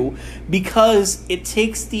 2 because it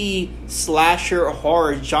takes the slasher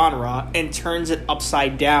horror genre and turns it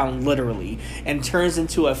upside down, literally, and turns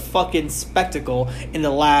into a fucking spectacle in the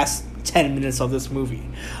last 10 minutes of this movie.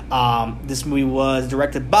 This movie was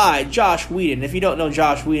directed by Joss Whedon. If you don't know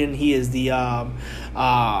Joss Whedon, he is the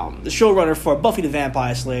showrunner for Buffy the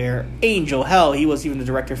Vampire Slayer, Angel. Hell, he was even the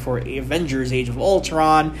director for Avengers: Age of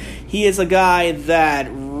Ultron. He is a guy that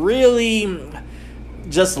really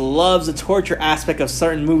just loves the torture aspect of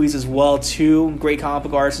certain movies as well too. Great comic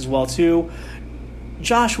book artist as well too.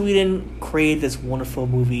 Joss Whedon created this wonderful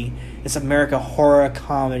movie. It's American horror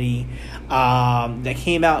comedy that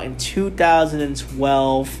came out in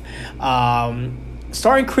 2012.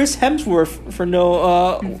 Starring Chris Hemsworth for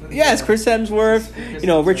no... yes, Chris Hemsworth.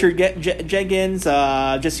 Richard Jenkins,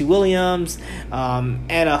 Jesse Williams,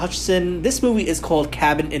 Anna Hutchinson. This movie is called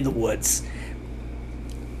Cabin in the Woods.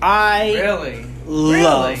 I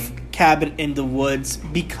love Cabin in the Woods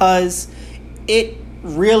because it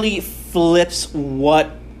really flips what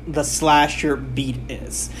the slasher beat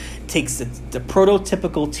is. Takes the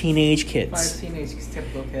prototypical teenage kids. 5 teenage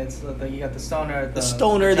typical kids. You got the stoner,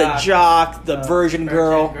 the jock, the virgin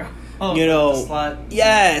girl. Oh, the slut.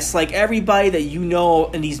 Yes, like everybody that you know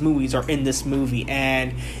in these movies are in this movie,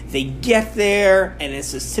 and they get there, and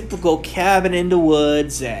it's this typical cabin in the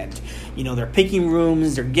woods, and they're picking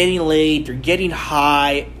rooms, they're getting late, they're getting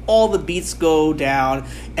high, all the beats go down,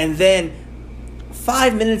 and then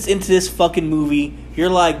 5 minutes into this fucking movie, you're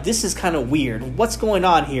like, this is kind of weird. What's going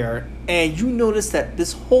on here? And you notice that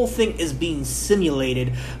this whole thing is being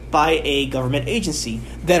simulated by a government agency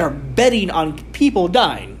that are betting on people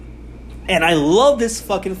dying. And I love this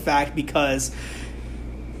fucking fact because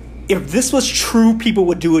if this was true, people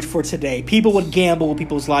would do it for today. People would gamble with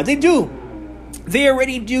people's lives. They do. They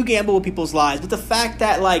already do gamble with people's lives. But the fact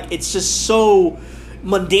that, it's just so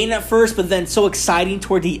mundane at first, but then so exciting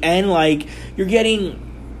toward the end, you're getting...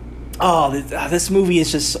 Oh, this movie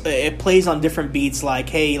is just, it plays on different beats, Human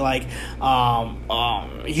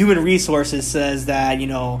Resources says that,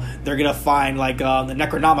 they're going to find, the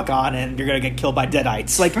Necronomicon and you're going to get killed by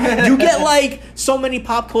Deadites. You get, so many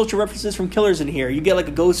pop culture references from killers in here. You get, a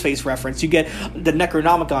Ghostface reference. You get the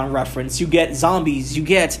Necronomicon reference. You get zombies. You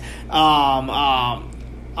get,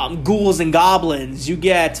 ghouls and goblins. You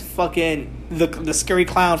get fucking... The scary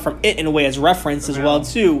clown from It in a way as reference as well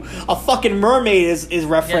too. A fucking mermaid is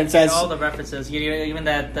referenced as all the references. Even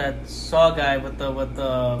that Saw guy with the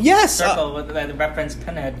circle with the reference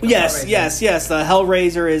Pinhead. Yes. The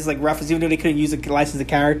Hellraiser is reference, even though they couldn't use a license the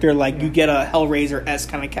character. You get a Hellraiser-esque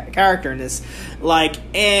kind of character in this.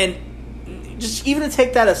 And just even to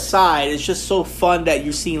take that aside, it's just so fun that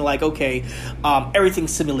you're seeing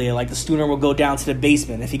everything's simulated. The stoner will go down to the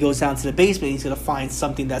basement. If he goes down to the basement, he's gonna find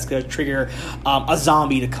something that's gonna trigger a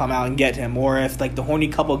zombie to come out and get him. Or if the horny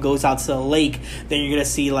couple goes out to the lake, then you're gonna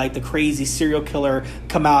see the crazy serial killer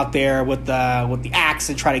come out there with the axe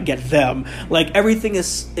and try to get them. Everything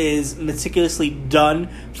is meticulously done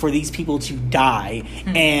for these people to die.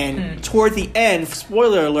 And toward the end,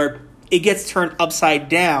 spoiler alert, it gets turned upside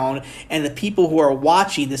down, and the people who are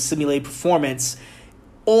watching this simulated performance,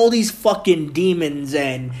 all these fucking demons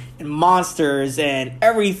and monsters and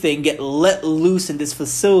everything get let loose in this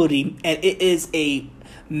facility, and it is a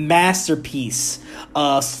masterpiece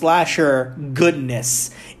of slasher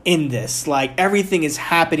goodness in this. Everything is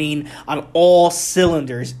happening on all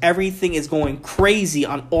cylinders. Everything is going crazy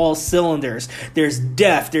on all cylinders. There's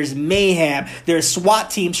death, there's mayhem, there's SWAT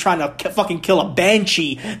teams trying to fucking kill a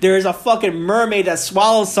banshee. There's a fucking mermaid that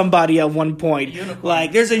swallows somebody at one point.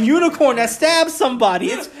 There's a unicorn that stabs somebody.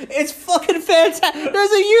 It's fucking fantastic.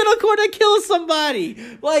 There's a unicorn that kills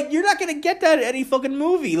somebody. You're not gonna get that in any fucking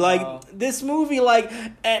movie. This movie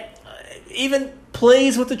even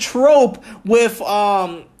plays with the trope with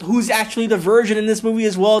who's actually the virgin in this movie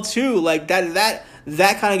as well too. That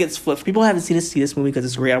kind of gets flipped. People haven't seen this movie because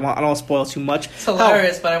it's great. I don't want to spoil too much. It's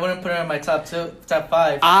hilarious, but I wouldn't put it in my top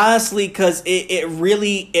 5. Honestly, because it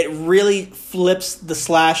really flips the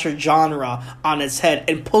slasher genre on its head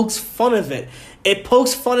and pokes fun of it. It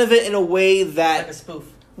pokes fun of it in a way that a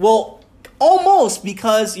spoof. Well, almost,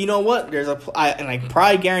 because you know what? And I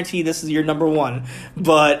probably guarantee this is your number one,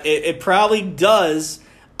 but it probably does.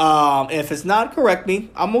 If it's not, correct me.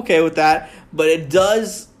 I'm okay with that. But it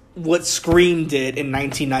does what Scream did in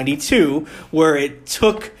 1992, where it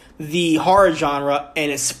took the horror genre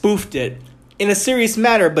and it spoofed it in a serious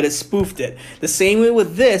manner, but it spoofed it. The same way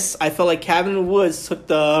with this, I felt like Cabin in the Woods took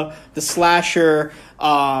the slasher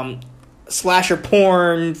porn,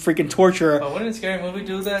 freaking torture. But wouldn't Scary Movie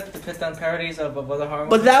do that? To put down parodies of other horror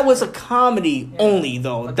movies? But that was a comedy only,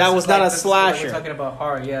 though. But that was not a slasher. We're talking about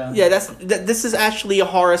horror, yeah. Yeah, this is actually a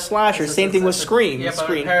horror slasher. Same thing with Scream. Yeah, but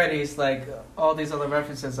parodies, all these other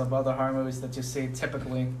references of other horror movies that you see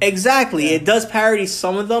typically. Exactly. Yeah. It does parody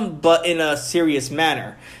some of them, but in a serious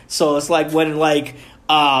manner. So it's when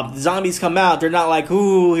zombies come out, they're not like,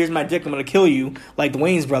 ooh, here's my dick, I'm gonna kill you, like the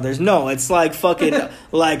Wayans brothers. No, it's like fucking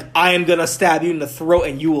like, I am gonna stab you in the throat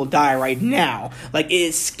and you will die right now. Like,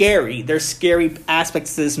 it's scary. There's scary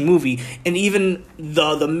aspects to this movie, and even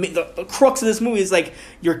the crux of this movie is like,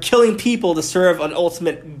 you're killing people to serve an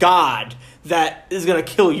ultimate god that is gonna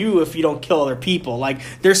kill you if you don't kill other people. Like,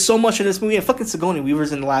 there's so much in this movie, and fucking Sigourney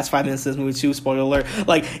Weaver's in the last 5 minutes of this movie too, spoiler alert.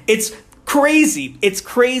 Like, it's crazy.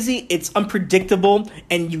 It's unpredictable,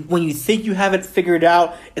 and when you think you have it figured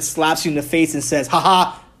out, it slaps you in the face and says,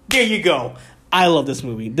 haha, there you go. I love this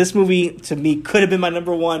movie. This movie, to me, could have been my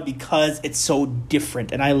number one because it's so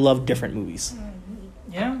different, and I love different movies.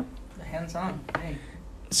 Yeah, hands-on. Hey.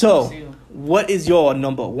 So, what is your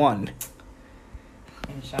number one?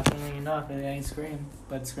 Shockingly enough, it ain't Scream,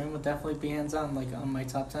 but Scream would definitely be hands-on, like on my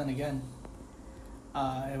top 10 again.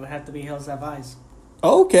 It would have to be Hills Have Eyes.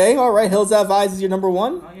 Okay, all right. Hills Have Eyes is your number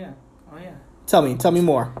one? Oh yeah. Tell me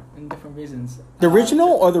more. In different reasons. The original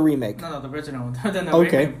or the remake? No, the original. Then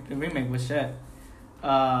Okay. The remake was shit.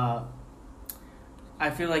 I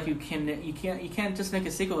feel like you can't just make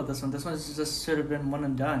a sequel with this one. This one just should have been one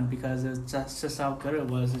and done because it's just how good it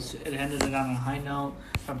was. It ended it on a high note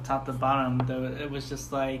from top to bottom. It was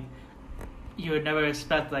just like you would never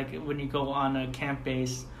expect, like when you go on a camp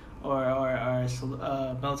base or a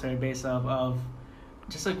military base of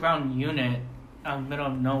just a ground unit out in the middle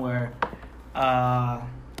of nowhere.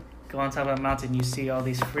 Go on top of a mountain, you see all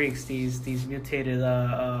these freaks, these mutated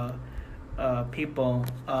people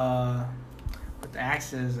with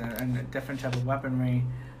axes and different type of weaponry,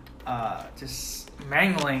 just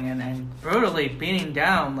mangling and brutally beating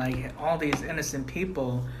down like all these innocent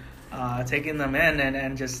people, taking them in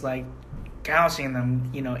and just like gouging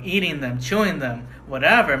them, eating them, chewing them,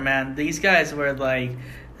 whatever, man. These guys were like,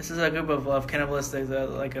 this is a group of cannibalistic,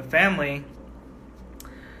 like a family,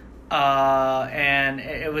 and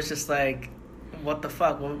it was just like, what the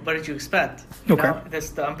fuck? What did you expect? Okay. The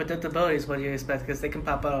unpredictability is what you expect, because they can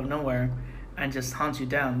pop out of nowhere and just hunt you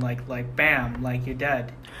down, like bam, like you're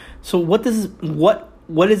dead. So what is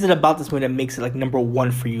it about this movie that makes it like number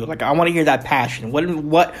one for you? Like, I want to hear that passion.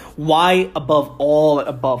 Why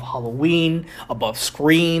above Halloween, above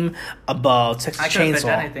Scream, above Texas Chainsaw? I could have picked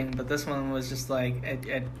anything, but this one was just like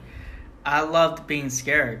I loved being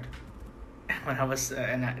scared when I was,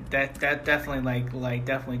 and that definitely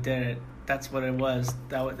definitely did it. That's what it was.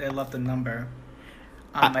 They left a number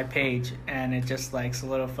on my page, and it just like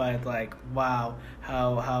solidified, like, wow,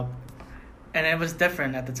 how. And it was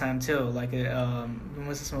different at the time too. Like, when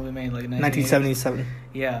was this movie made? Like 1977.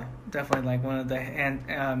 Yeah, definitely like one of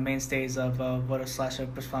the mainstays of what a slasher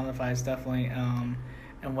personifies. Definitely, and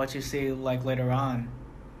what you see like later on.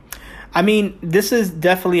 I mean, this is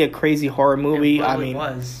definitely a crazy horror movie. It really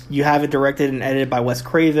was. You have it directed and edited by Wes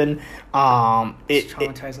Craven. It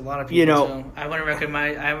traumatized a lot of people. Too. I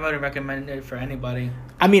wouldn't recommend it for anybody.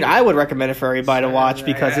 I mean, I would recommend it for everybody to watch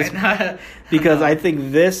because I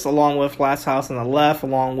think this, along with Last House on the Left,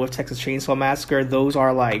 along with Texas Chainsaw Massacre, those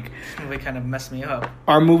are like, they kind of messed me up.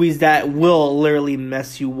 Are movies that will literally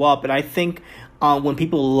mess you up, and I think. When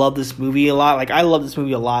people love this movie a lot, like I love this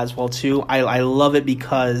movie a lot as well too. I love it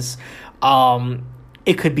because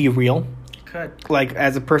it could be real. It could. Like,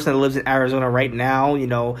 as a person that lives in Arizona right now, you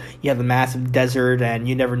have the massive desert, and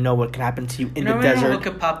you never know what can happen to you in the desert. Know what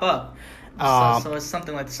could pop up. So it's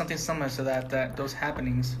something similar to that those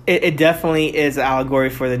happenings. It definitely is an allegory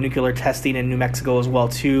for the nuclear testing in New Mexico as well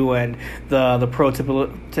too, and the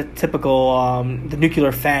typical the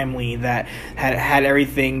nuclear family that had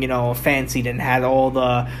everything fancied and had all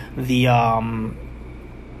the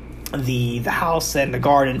house and the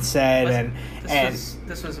garden set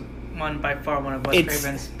this was by far one of Wes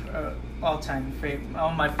Craven's all-time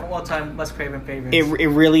Wes Craven favorites. It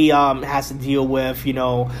really has to deal with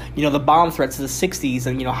the bomb threats of the 60s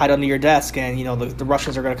and hide under your desk and the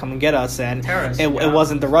Russians are going to come and get us, and it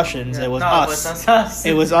wasn't the Russians, it was us.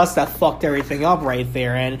 It was us that fucked everything up right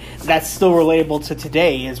there, and that's still relatable to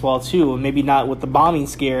today as well too. Maybe not with the bombing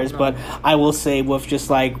scares, but I will say with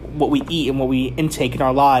just like what we eat and what we intake in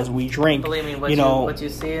our lives, we drink. Believe me, what you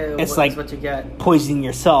see, it's like what you get. Poisoning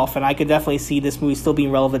yourself, and I could definitely see this movie still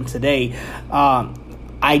being relevant today.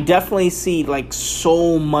 I definitely see like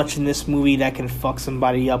so much in this movie that can fuck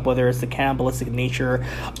somebody up, whether it's the cannibalistic nature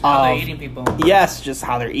how they're eating people. Yes, just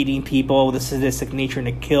how they're eating people, the sadistic nature and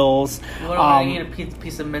the kills. You wouldn't eat a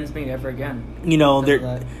piece of men's meat ever again.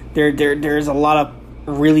 There's a lot of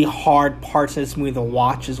really hard parts of this movie to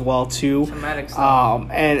watch as well too. Traumatic stuff.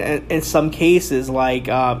 And in some cases, like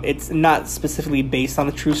it's not specifically based on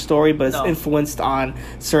a true story, but it's influenced on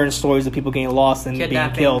certain stories of people getting lost and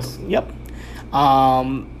being killed. Yep.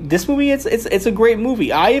 This movie, it's a great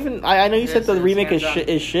movie. I know you said the remake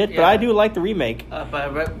is shit, but I do like the remake.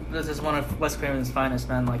 This is one of Wes Craven's finest,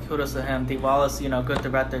 man. Like, kudos to him. Dee Wallace, good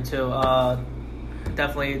director too.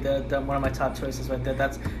 Definitely the one of my top choices right there.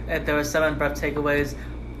 There were 7 breath takeaways.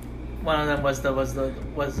 One of them was the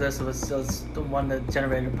one that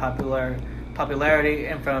generated popularity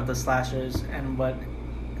in front of the slashers, and what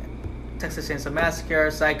Texas Chainsaw Massacre,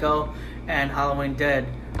 Psycho, and Halloween did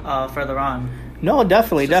further on. No,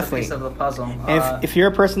 definitely. A piece of the puzzle. If you're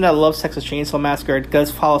a person that loves Texas Chainsaw Massacre, it does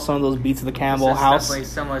follow some of those beats of the Campbell House. Definitely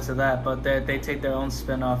similar to that, but they take their own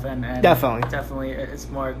spin off, and definitely it's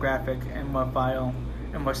more graphic and more vile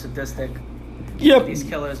and more sadistic. Yep. These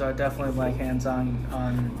killers are definitely like hands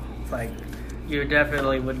on like, you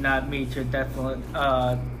definitely would not meet your definite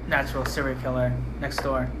natural serial killer next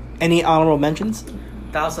door. Any honorable mentions?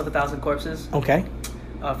 The House of a Thousand Corpses. Okay.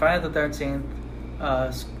 Friday the 13th.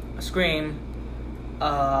 Scream.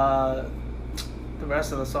 The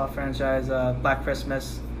rest of the Saw franchise. Black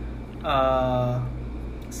Christmas.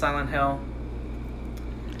 Silent Hill.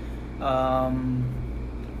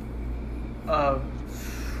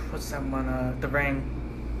 What's that one? The Ring.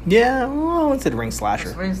 Yeah, well, I wouldn't say the Ring slasher.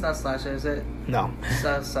 The Ring's not slasher, is it? No.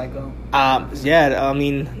 It's Psycho. Yeah, I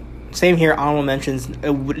mean, same here. Honorable mentions.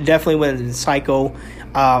 Definitely went in Psycho.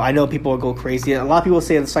 I know people will go crazy. A lot of people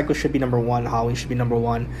say that Psycho should be number 1. Halloween should be number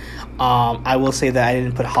 1. I will say that I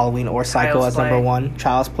didn't put Halloween or Psycho as number 1.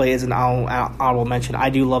 Child's Play is an honorable mention. I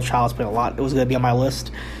do love Child's Play a lot. It was going to be on my list.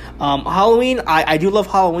 Halloween, I do love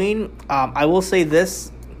Halloween. I will say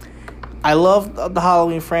this. I love the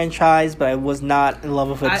Halloween franchise, but I was not in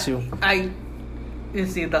love with it too. You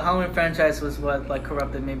see, the Halloween franchise was what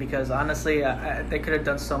corrupted me, because honestly, they could have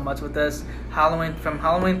done so much with this. From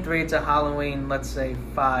Halloween 3 to Halloween, let's say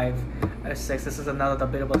 5 or 6. This is another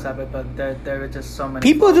debatable topic, but there are just so many.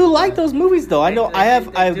 People do like those movies, though. I know I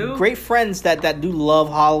have great friends that do love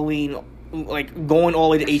Halloween, like going all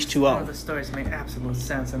the way to H2O. Some of the stories made absolute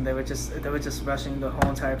sense, and they were just rushing the whole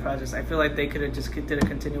entire project. I feel like they could have just did a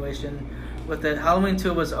continuation with it. Halloween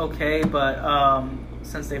 2 was okay, but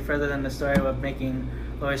since they furthered in the story of making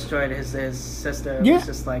Laurie Strode his sister, it was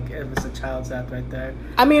just like, it was a child's act right there.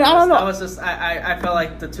 I mean, I don't know. That was just I felt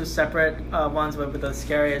like the 2 separate ones were the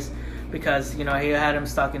scariest, because he had him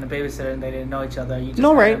stalking the babysitter and they didn't know each other. You just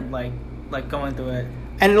had him, like going through it.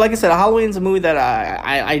 And like I said, Halloween's a movie that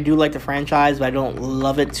I do like the franchise, but I don't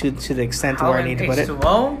love it to the extent where I need to put it.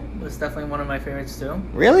 H2O was definitely one of my favorites too.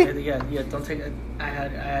 Really? Yeah. Don't take it. I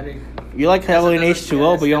had it. You like Halloween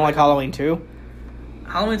H2O, but you don't like Halloween 2?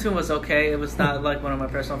 Halloween 2 was okay. It was not like one of my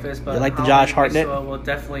personal favorites, but you like the Josh Hartnett? Will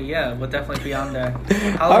definitely be on there.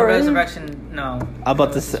 Halloween Resurrection, no. I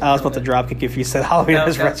was about to drop kick if you said Halloween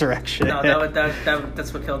Resurrection. No,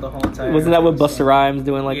 that's what killed the whole entire. Wasn't that with Busta Rhymes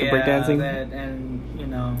doing the breakdancing?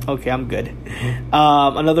 Okay, I'm good.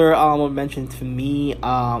 Another honorable mention to me.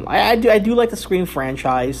 I do like the Scream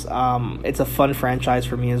franchise. It's a fun franchise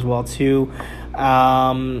for me as well too.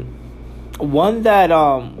 One that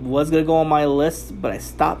was gonna go on my list, but I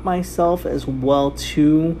stopped myself as well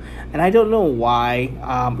too, and I don't know why.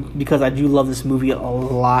 Because I do love this movie a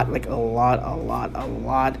lot.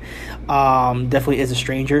 Definitely is The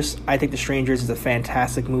Strangers. I think The Strangers is a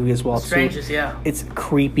fantastic movie as well too. Strangers, yeah. It's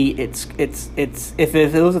creepy. It's if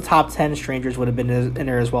it was a top 10, Strangers would have been in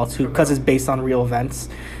there as well too, because it's based on real events.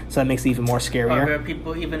 So that makes it even more scarier. There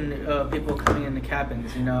are people coming into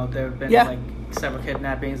cabins. There have been several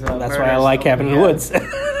kidnappings. That's why I like Cabin in the Woods.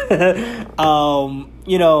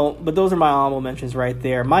 But those are my honorable mentions right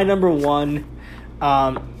there. My number 1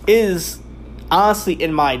 is honestly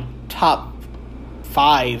in my top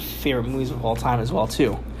 5 favorite movies of all time as well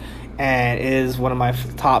too, and it is one of my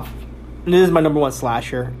top. This is my number 1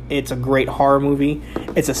 slasher. It's a great horror movie.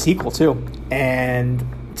 It's a sequel too, and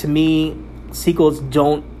to me, sequels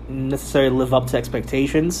don't necessarily live up to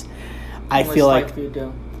expectations. I feel like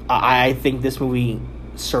I think this movie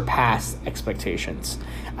surpassed expectations.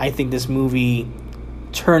 I think this movie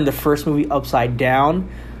turned the first movie upside down,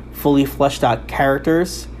 fully fleshed out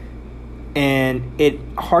characters, and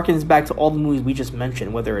it harkens back to all the movies we just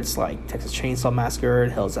mentioned, whether it's like Texas Chainsaw Massacre,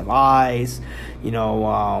 Hills Have Eyes,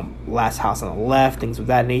 Last House on the Left, things of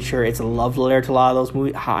that nature. It's a love letter to a lot of those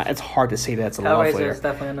movies. It's hard to say that it's a love letter. Hellraiser is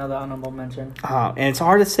definitely another honorable mention. And it's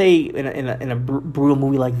hard to say in a brutal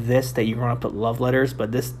movie like this that you're going to put love letters,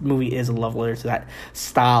 but this movie is a love letter to that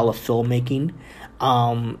style of filmmaking.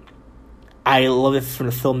 I love it from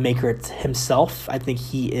the filmmaker himself. I think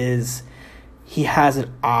he he has an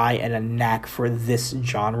eye and a knack for this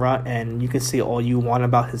genre, and you can say all you want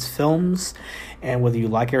about his films, and whether you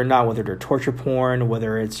like it or not, whether they're torture porn,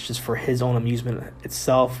 whether it's just for his own amusement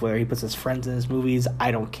itself, whether he puts his friends in his movies,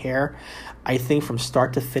 I don't care. I think from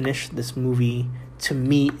start to finish, this movie, to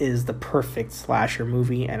me, is the perfect slasher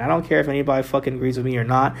movie, and I don't care if anybody fucking agrees with me or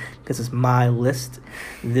not, because it's my list.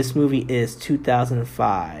 This movie is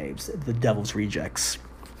 2005's The Devil's Rejects.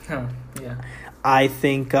 Oh, yeah. I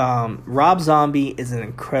think Rob Zombie is an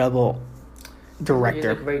incredible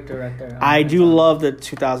director. He's a great director. I do love the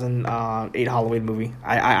 2008 Halloween movie.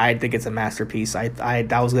 I think it's a masterpiece. I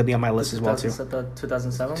that was gonna be on my list as well too. The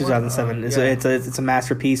 2007. 2007. Yeah. It's a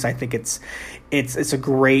masterpiece. I think it's a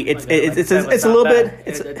great. It's It a little bit.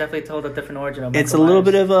 It definitely told a different origin of It's Michael a little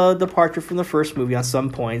Myers. bit of a departure from the first movie on some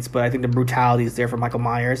points, but I think the brutality is there for Michael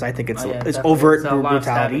Myers. I think it's Definitely. overt It's a lot of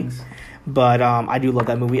brutality. stabbings. But I do love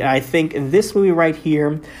that movie. And I think in this movie right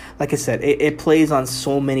here, like I said, it plays on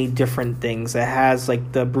so many different things. It has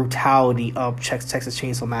like the brutality of Texas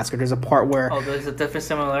Chainsaw Massacre. There's a part where There's a different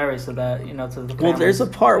similarity to that, to the well, there's a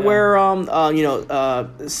part where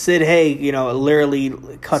Sid Haig, literally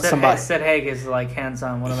cuts somebody. Sid Haig is like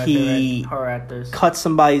hands-on, one of my He favorite horror actors. Cuts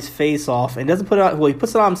somebody's face off and doesn't put it on. Well, he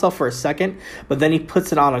puts it on himself for a second, but then he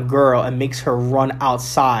puts it on a girl and makes her run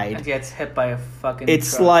outside. And gets hit by a fucking.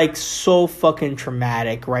 It's truck. like so fucking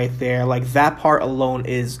traumatic right there. Like that part alone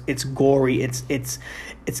it's gory. It's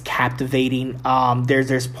captivating.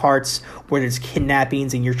 There's parts where there's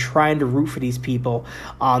kidnappings and you're trying to root for these people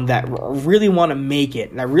that really want to make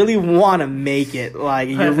it. And I really want to make it. Like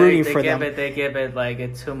you're rooting for them. They give it like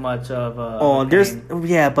it's too much of a. Oh,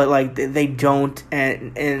 but like they don't,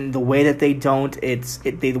 and the way that they don't,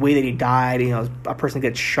 the way that he died. A person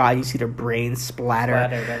gets shot, you see their brains splatter.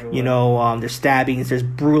 There's stabbings, there's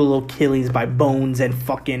brutal killings by bones and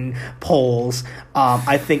fucking poles.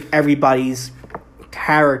 I think everybody's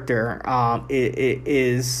character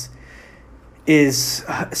is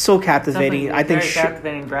so captivating. I think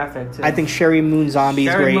captivating graphic too. I think Sherry Moon Zombie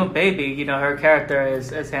is great. Sherry Moon Baby, her character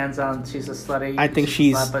is hands-on. She's a slutty. I think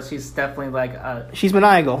but she's definitely like she's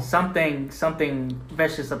maniacal. Something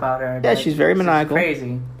vicious about her. Yeah, she's very maniacal.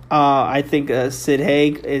 Crazy. I think Sid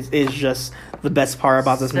Haig is just the best part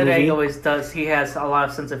about this movie. Sid Haig always does. He has a lot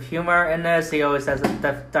of sense of humor in this. He always has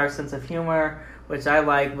a dark sense of humor, which I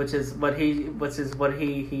like. Which is what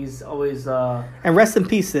he's always. And rest in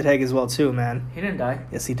peace, Sid Haig as well too, man. He didn't die.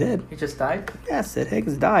 Yes, he did. He just died. Yeah, Sid Haig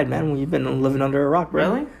has died, man. Well, you've been living under a rock,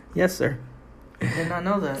 bro. Really? Yes, sir. I did not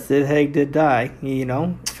know that. Sid Haig did die.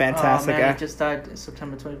 Fantastic. Oh, man, he just died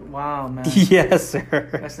September 20th. Wow, man. Yes, sir.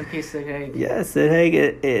 Rest in peace, Sid Haig. Yeah, Sid Haig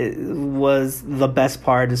it was the best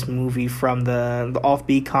part of this movie, from the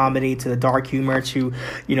offbeat comedy to the dark humor to,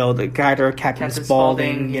 the character of Captain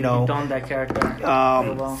Spaulding. He donned that character.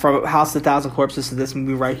 From House of 1,000 Corpses to this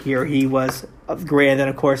movie right here, he was great. And then,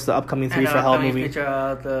 of course, the upcoming Three from Hell movie.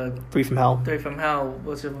 The Three from Hell. Three from Hell,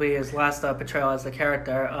 which will be his last portrayal as the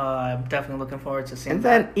character. I'm definitely looking forward to seeing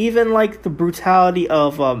that. And then even like the brutality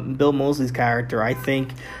of Bill Moseley's character, I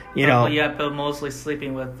think, Bill Moseley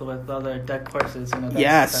sleeping with other dead corpses.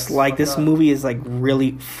 That's this movie is like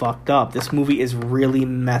really fucked up. This movie is really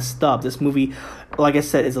messed up. This movie, like I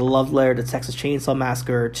said, is a love letter to Texas Chainsaw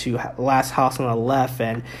Massacre, to Last House on the Left,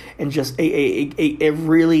 and just it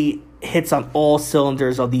really hits on all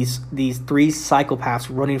cylinders of these three psychopaths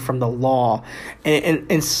running from the law,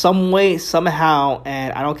 and in some way, somehow,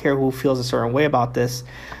 and I don't care who feels a certain way about this,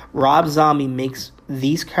 Rob Zombie makes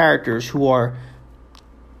these characters who are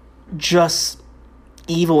just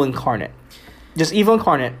evil incarnate,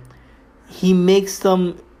 he makes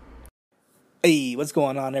them. Hey, what's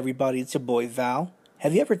going on, everybody? It's your boy Val.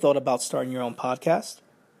 Have you ever thought about starting your own podcast?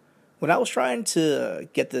 When I was trying to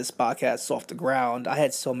get this podcast off the ground, I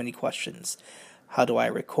had so many questions. How do I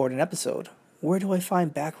record an episode? Where do I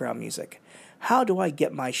find background music? How do I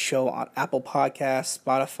get my show on Apple Podcasts,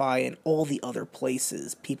 Spotify, and all the other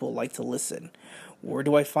places people like to listen? Where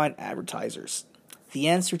do I find advertisers? The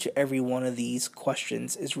answer to every one of these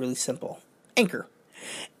questions is really simple. Anchor.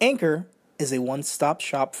 Anchor is a one-stop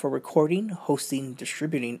shop for recording, hosting,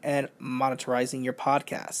 distributing, and monetizing your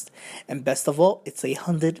podcast. And best of all, it's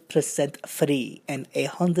 100% free and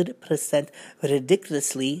 100%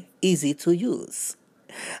 ridiculously easy to use.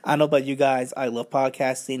 I know about you guys, I love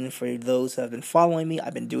podcasting, and for those who have been following me,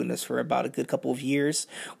 I've been doing this for about a good couple of years.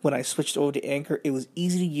 When I switched over to Anchor, it was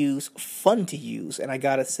easy to use, fun to use, and I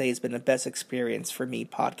gotta say it's been the best experience for me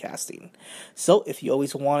podcasting. So if you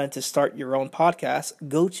always wanted to start your own podcast,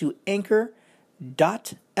 go to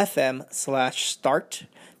anchor.fm/start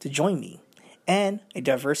to join me and a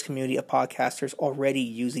diverse community of podcasters already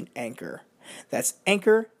using Anchor. That's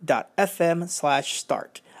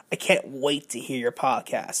anchor.fm/start. I can't wait to hear your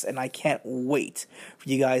podcast, and I can't wait for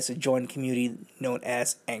you guys to join the community known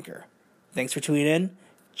as Anchor. Thanks for tuning in.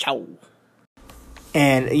 Ciao.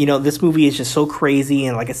 And, this movie is just so crazy,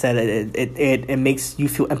 and like I said, it makes you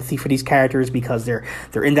feel empathy for these characters because they're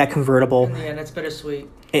in that convertible. In the end, it's bittersweet.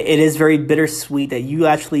 It is very bittersweet that you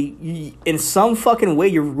actually, in some fucking way,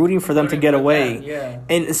 you're rooting for them to get away. Yeah.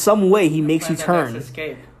 And in some way, he makes you turn.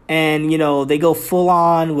 Escape. And, they go full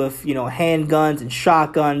on with, handguns and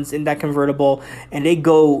shotguns in that convertible. And they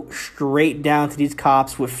go straight down to these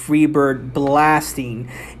cops with Freebird blasting.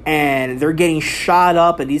 And they're getting shot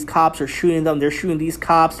up and these cops are shooting them. They're shooting these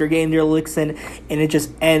cops. They're getting their licks in. And it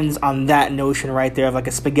just ends on that notion right there of like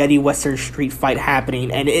a spaghetti western street fight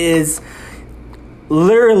happening. And it is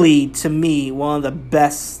literally, to me, one of the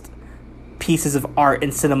best pieces of art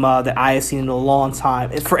in cinema that I have seen in a long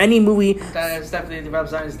time. And for any movie, Rob Zombie is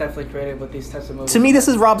definitely creative with these types of movies. To me, this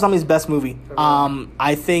is Rob Zombie's best movie.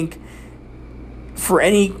 I think for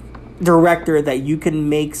any director that you can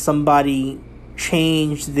make somebody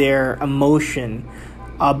change their emotion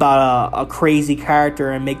about a crazy character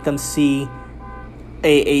and make them see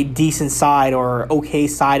a decent side or okay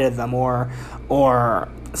side of them or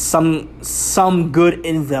some good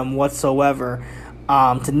in them whatsoever.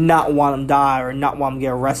 To not want them to die or not want them to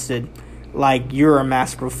get arrested, like, you're a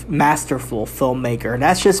masterful filmmaker.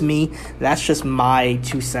 That's just me. That's just my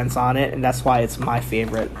 2 cents on it, and that's why it's my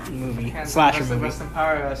favorite movie, slasher movie. Rest in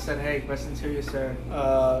power said, hey, rest in you, sir.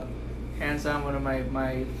 Hands down, one of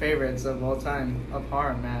my favorites of all time of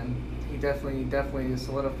horror, man. He definitely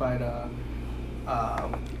solidified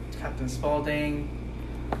Captain Spaulding.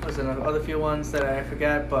 Was there other few ones that I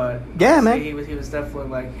forgot, but yeah, man, he was definitely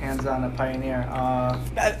like hands-on a pioneer.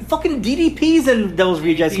 Fucking DDP's in those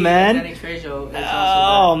rejects, man. Danny Trejo.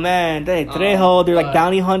 Oh man, Trejo, they're like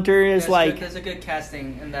bounty hunters. There's a good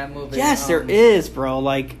casting in that movie. Yes, there is, bro.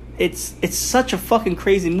 Like it's such a fucking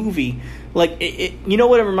crazy movie. Like you know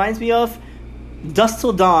what it reminds me of? Dusk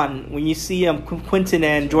Till Dawn, when you see Quentin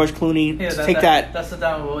and George Clooney take that. Dusk Till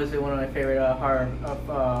Dawn will always be one of my favorite horror.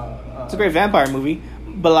 It's a great vampire movie.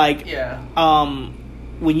 But like,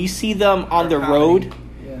 when you see them on the road,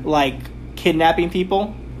 like kidnapping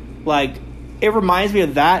people, like it reminds me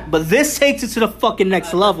of that. But this takes it to the fucking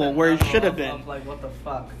next level where it should have been. Like, what the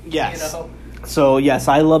fuck? Yes. So yes,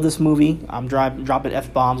 I love this movie. I'm dropping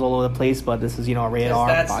F-bombs all over the place, but this is a rated R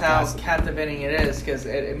podcast. That's how captivating it is because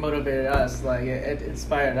it motivated us. Like it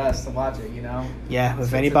inspired us to watch it. Yeah.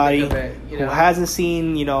 If anybody who hasn't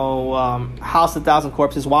seen House of 1,000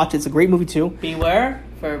 Corpses, watch it. It's a great movie too. Beware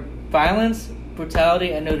for violence,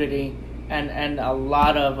 brutality, and nudity, and a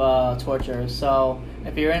lot of torture. So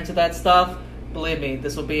if you're into that stuff, believe me,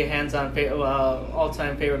 this will be a hands-on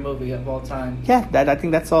all-time favorite movie of all time. Yeah, I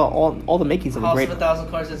think that's all the makings of a great. House of 1,000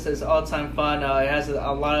 Corpses is all-time fun. It has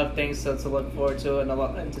a lot of things to look forward to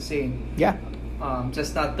and to see. Yeah.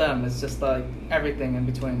 Just not them. It's just like everything in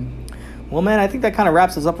between. Well, man, I think that kind of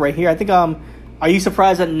wraps us up right here. I think are you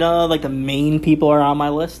surprised that none of like the main people are on my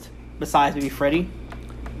list besides maybe Freddy?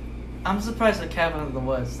 I'm surprised at Cabin in the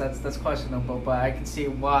Woods. That's questionable, but I can see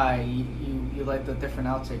why you like the different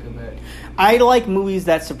outtake of it. I like movies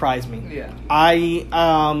that surprise me. Yeah. You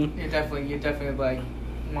definitely like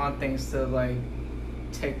want things to like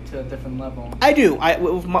take to a different level. I do.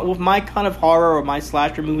 With my kind of horror or my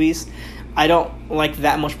slasher movies, I don't like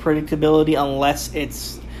that much predictability unless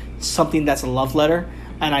it's something that's a love letter,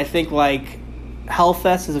 and I think like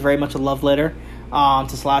Hellfest is very much a love letter to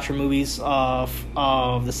slasher movies of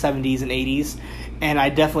the 70s and 80s. And I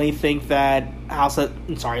definitely think that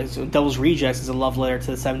Devil's Rejects is a love letter to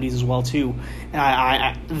the 70s as well too. And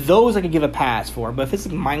I those I could give a pass for. But if it's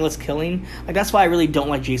mindless killing, like that's why I really don't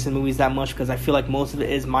like Jason movies that much, because I feel like most of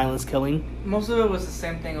it is mindless killing. Most of it was the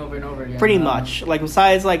same thing over and over again. Pretty much. Like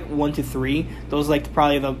besides like 1 to 3, those are like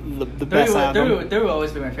probably the best out of them. They will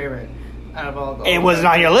always be my favorite. Out of all it wasn't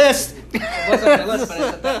on your list. It wasn't on your list,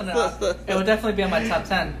 but it would definitely be on my top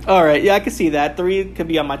 10. All right, yeah, I can see that. 3 could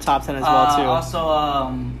be on my top 10 as well too.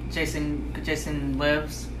 Also, Jason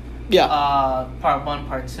Lives. Yeah. Part 1,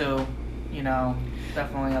 Part 2.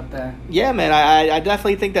 Definitely up there. Yeah, man, I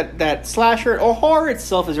definitely think that slasher or horror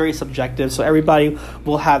itself is very subjective, so everybody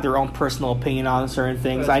will have their own personal opinion on certain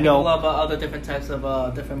things. I know. I love other different types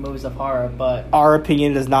of different movies of horror, but our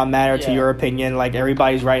opinion does not matter to your opinion. Like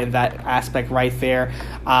everybody's right in that aspect right there.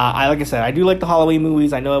 Like I said, I do like the Halloween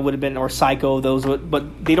movies. I know it would have been or Psycho,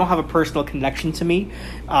 but they don't have a personal connection to me.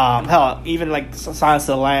 Hell, even like Silence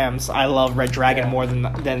of the Lambs, I love Red Dragon more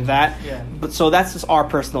than that. Yeah. But so that's just our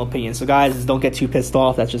personal opinion. So guys, don't get too pissed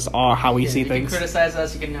off. That's just how we see things. You can criticize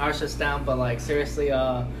us, you can harsh us down, but like seriously,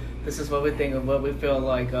 This is what we think of, what we feel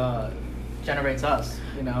like generates us.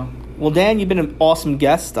 You know. Well, Dan, you've been an awesome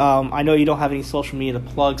guest. I know you don't have any social media to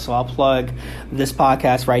plug, so I'll plug this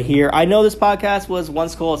podcast right here. I know this podcast was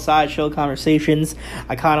once called Sideshow Conversations.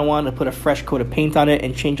 I kind of wanted to put a fresh coat of paint on it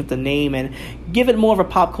and change up the name and give it more of a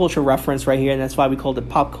pop culture reference right here, and that's why we called it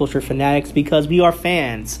Pop Culture Fanatics, because we are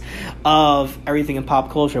fans of everything in pop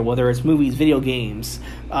culture, whether it's movies, video games,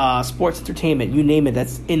 sports, entertainment, you name it,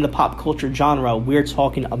 that's in the pop culture genre. We're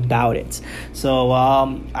talking about it. So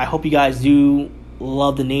I hope you guys do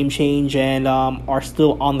love the name change and are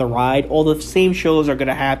still on the ride. All the same shows are going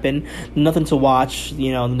to happen. Nothing to watch,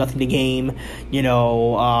 nothing to game,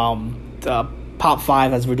 Pop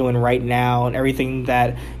 5 as we're doing right now, and everything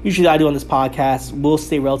that usually I do on this podcast will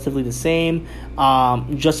stay relatively the same.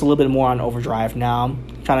 Just a little bit more on overdrive now.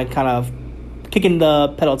 I'm trying to kind of kicking the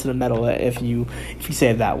pedal to the metal, if you say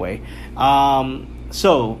it that way.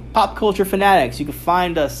 So, Pop Culture Fanatics, you can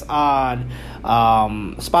find us on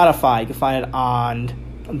Spotify, you can find it on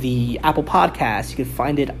the Apple Podcasts, you can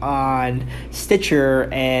find it on Stitcher,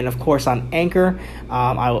 and of course on Anchor.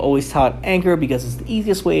 I will always tout Anchor because it's the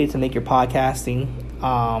easiest way to make your podcasting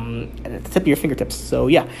at the tip of your fingertips. So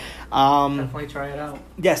yeah, Definitely try it out.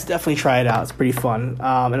 Yes, definitely try it out. It's pretty fun.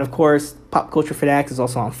 And of course, Pop Culture Fanatics is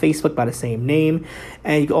also on Facebook by the same name,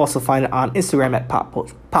 and you can also find it on Instagram at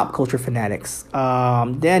Pop Culture Fanatics.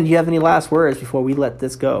 Dan, do you have any last words before we let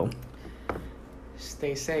this go?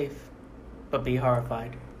 Stay safe, but be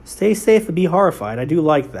horrified. Stay safe and be horrified. I do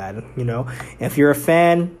like that. If you're a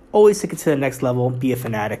fan, always take it to the next level. Be a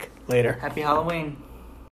fanatic. Later. Happy Halloween.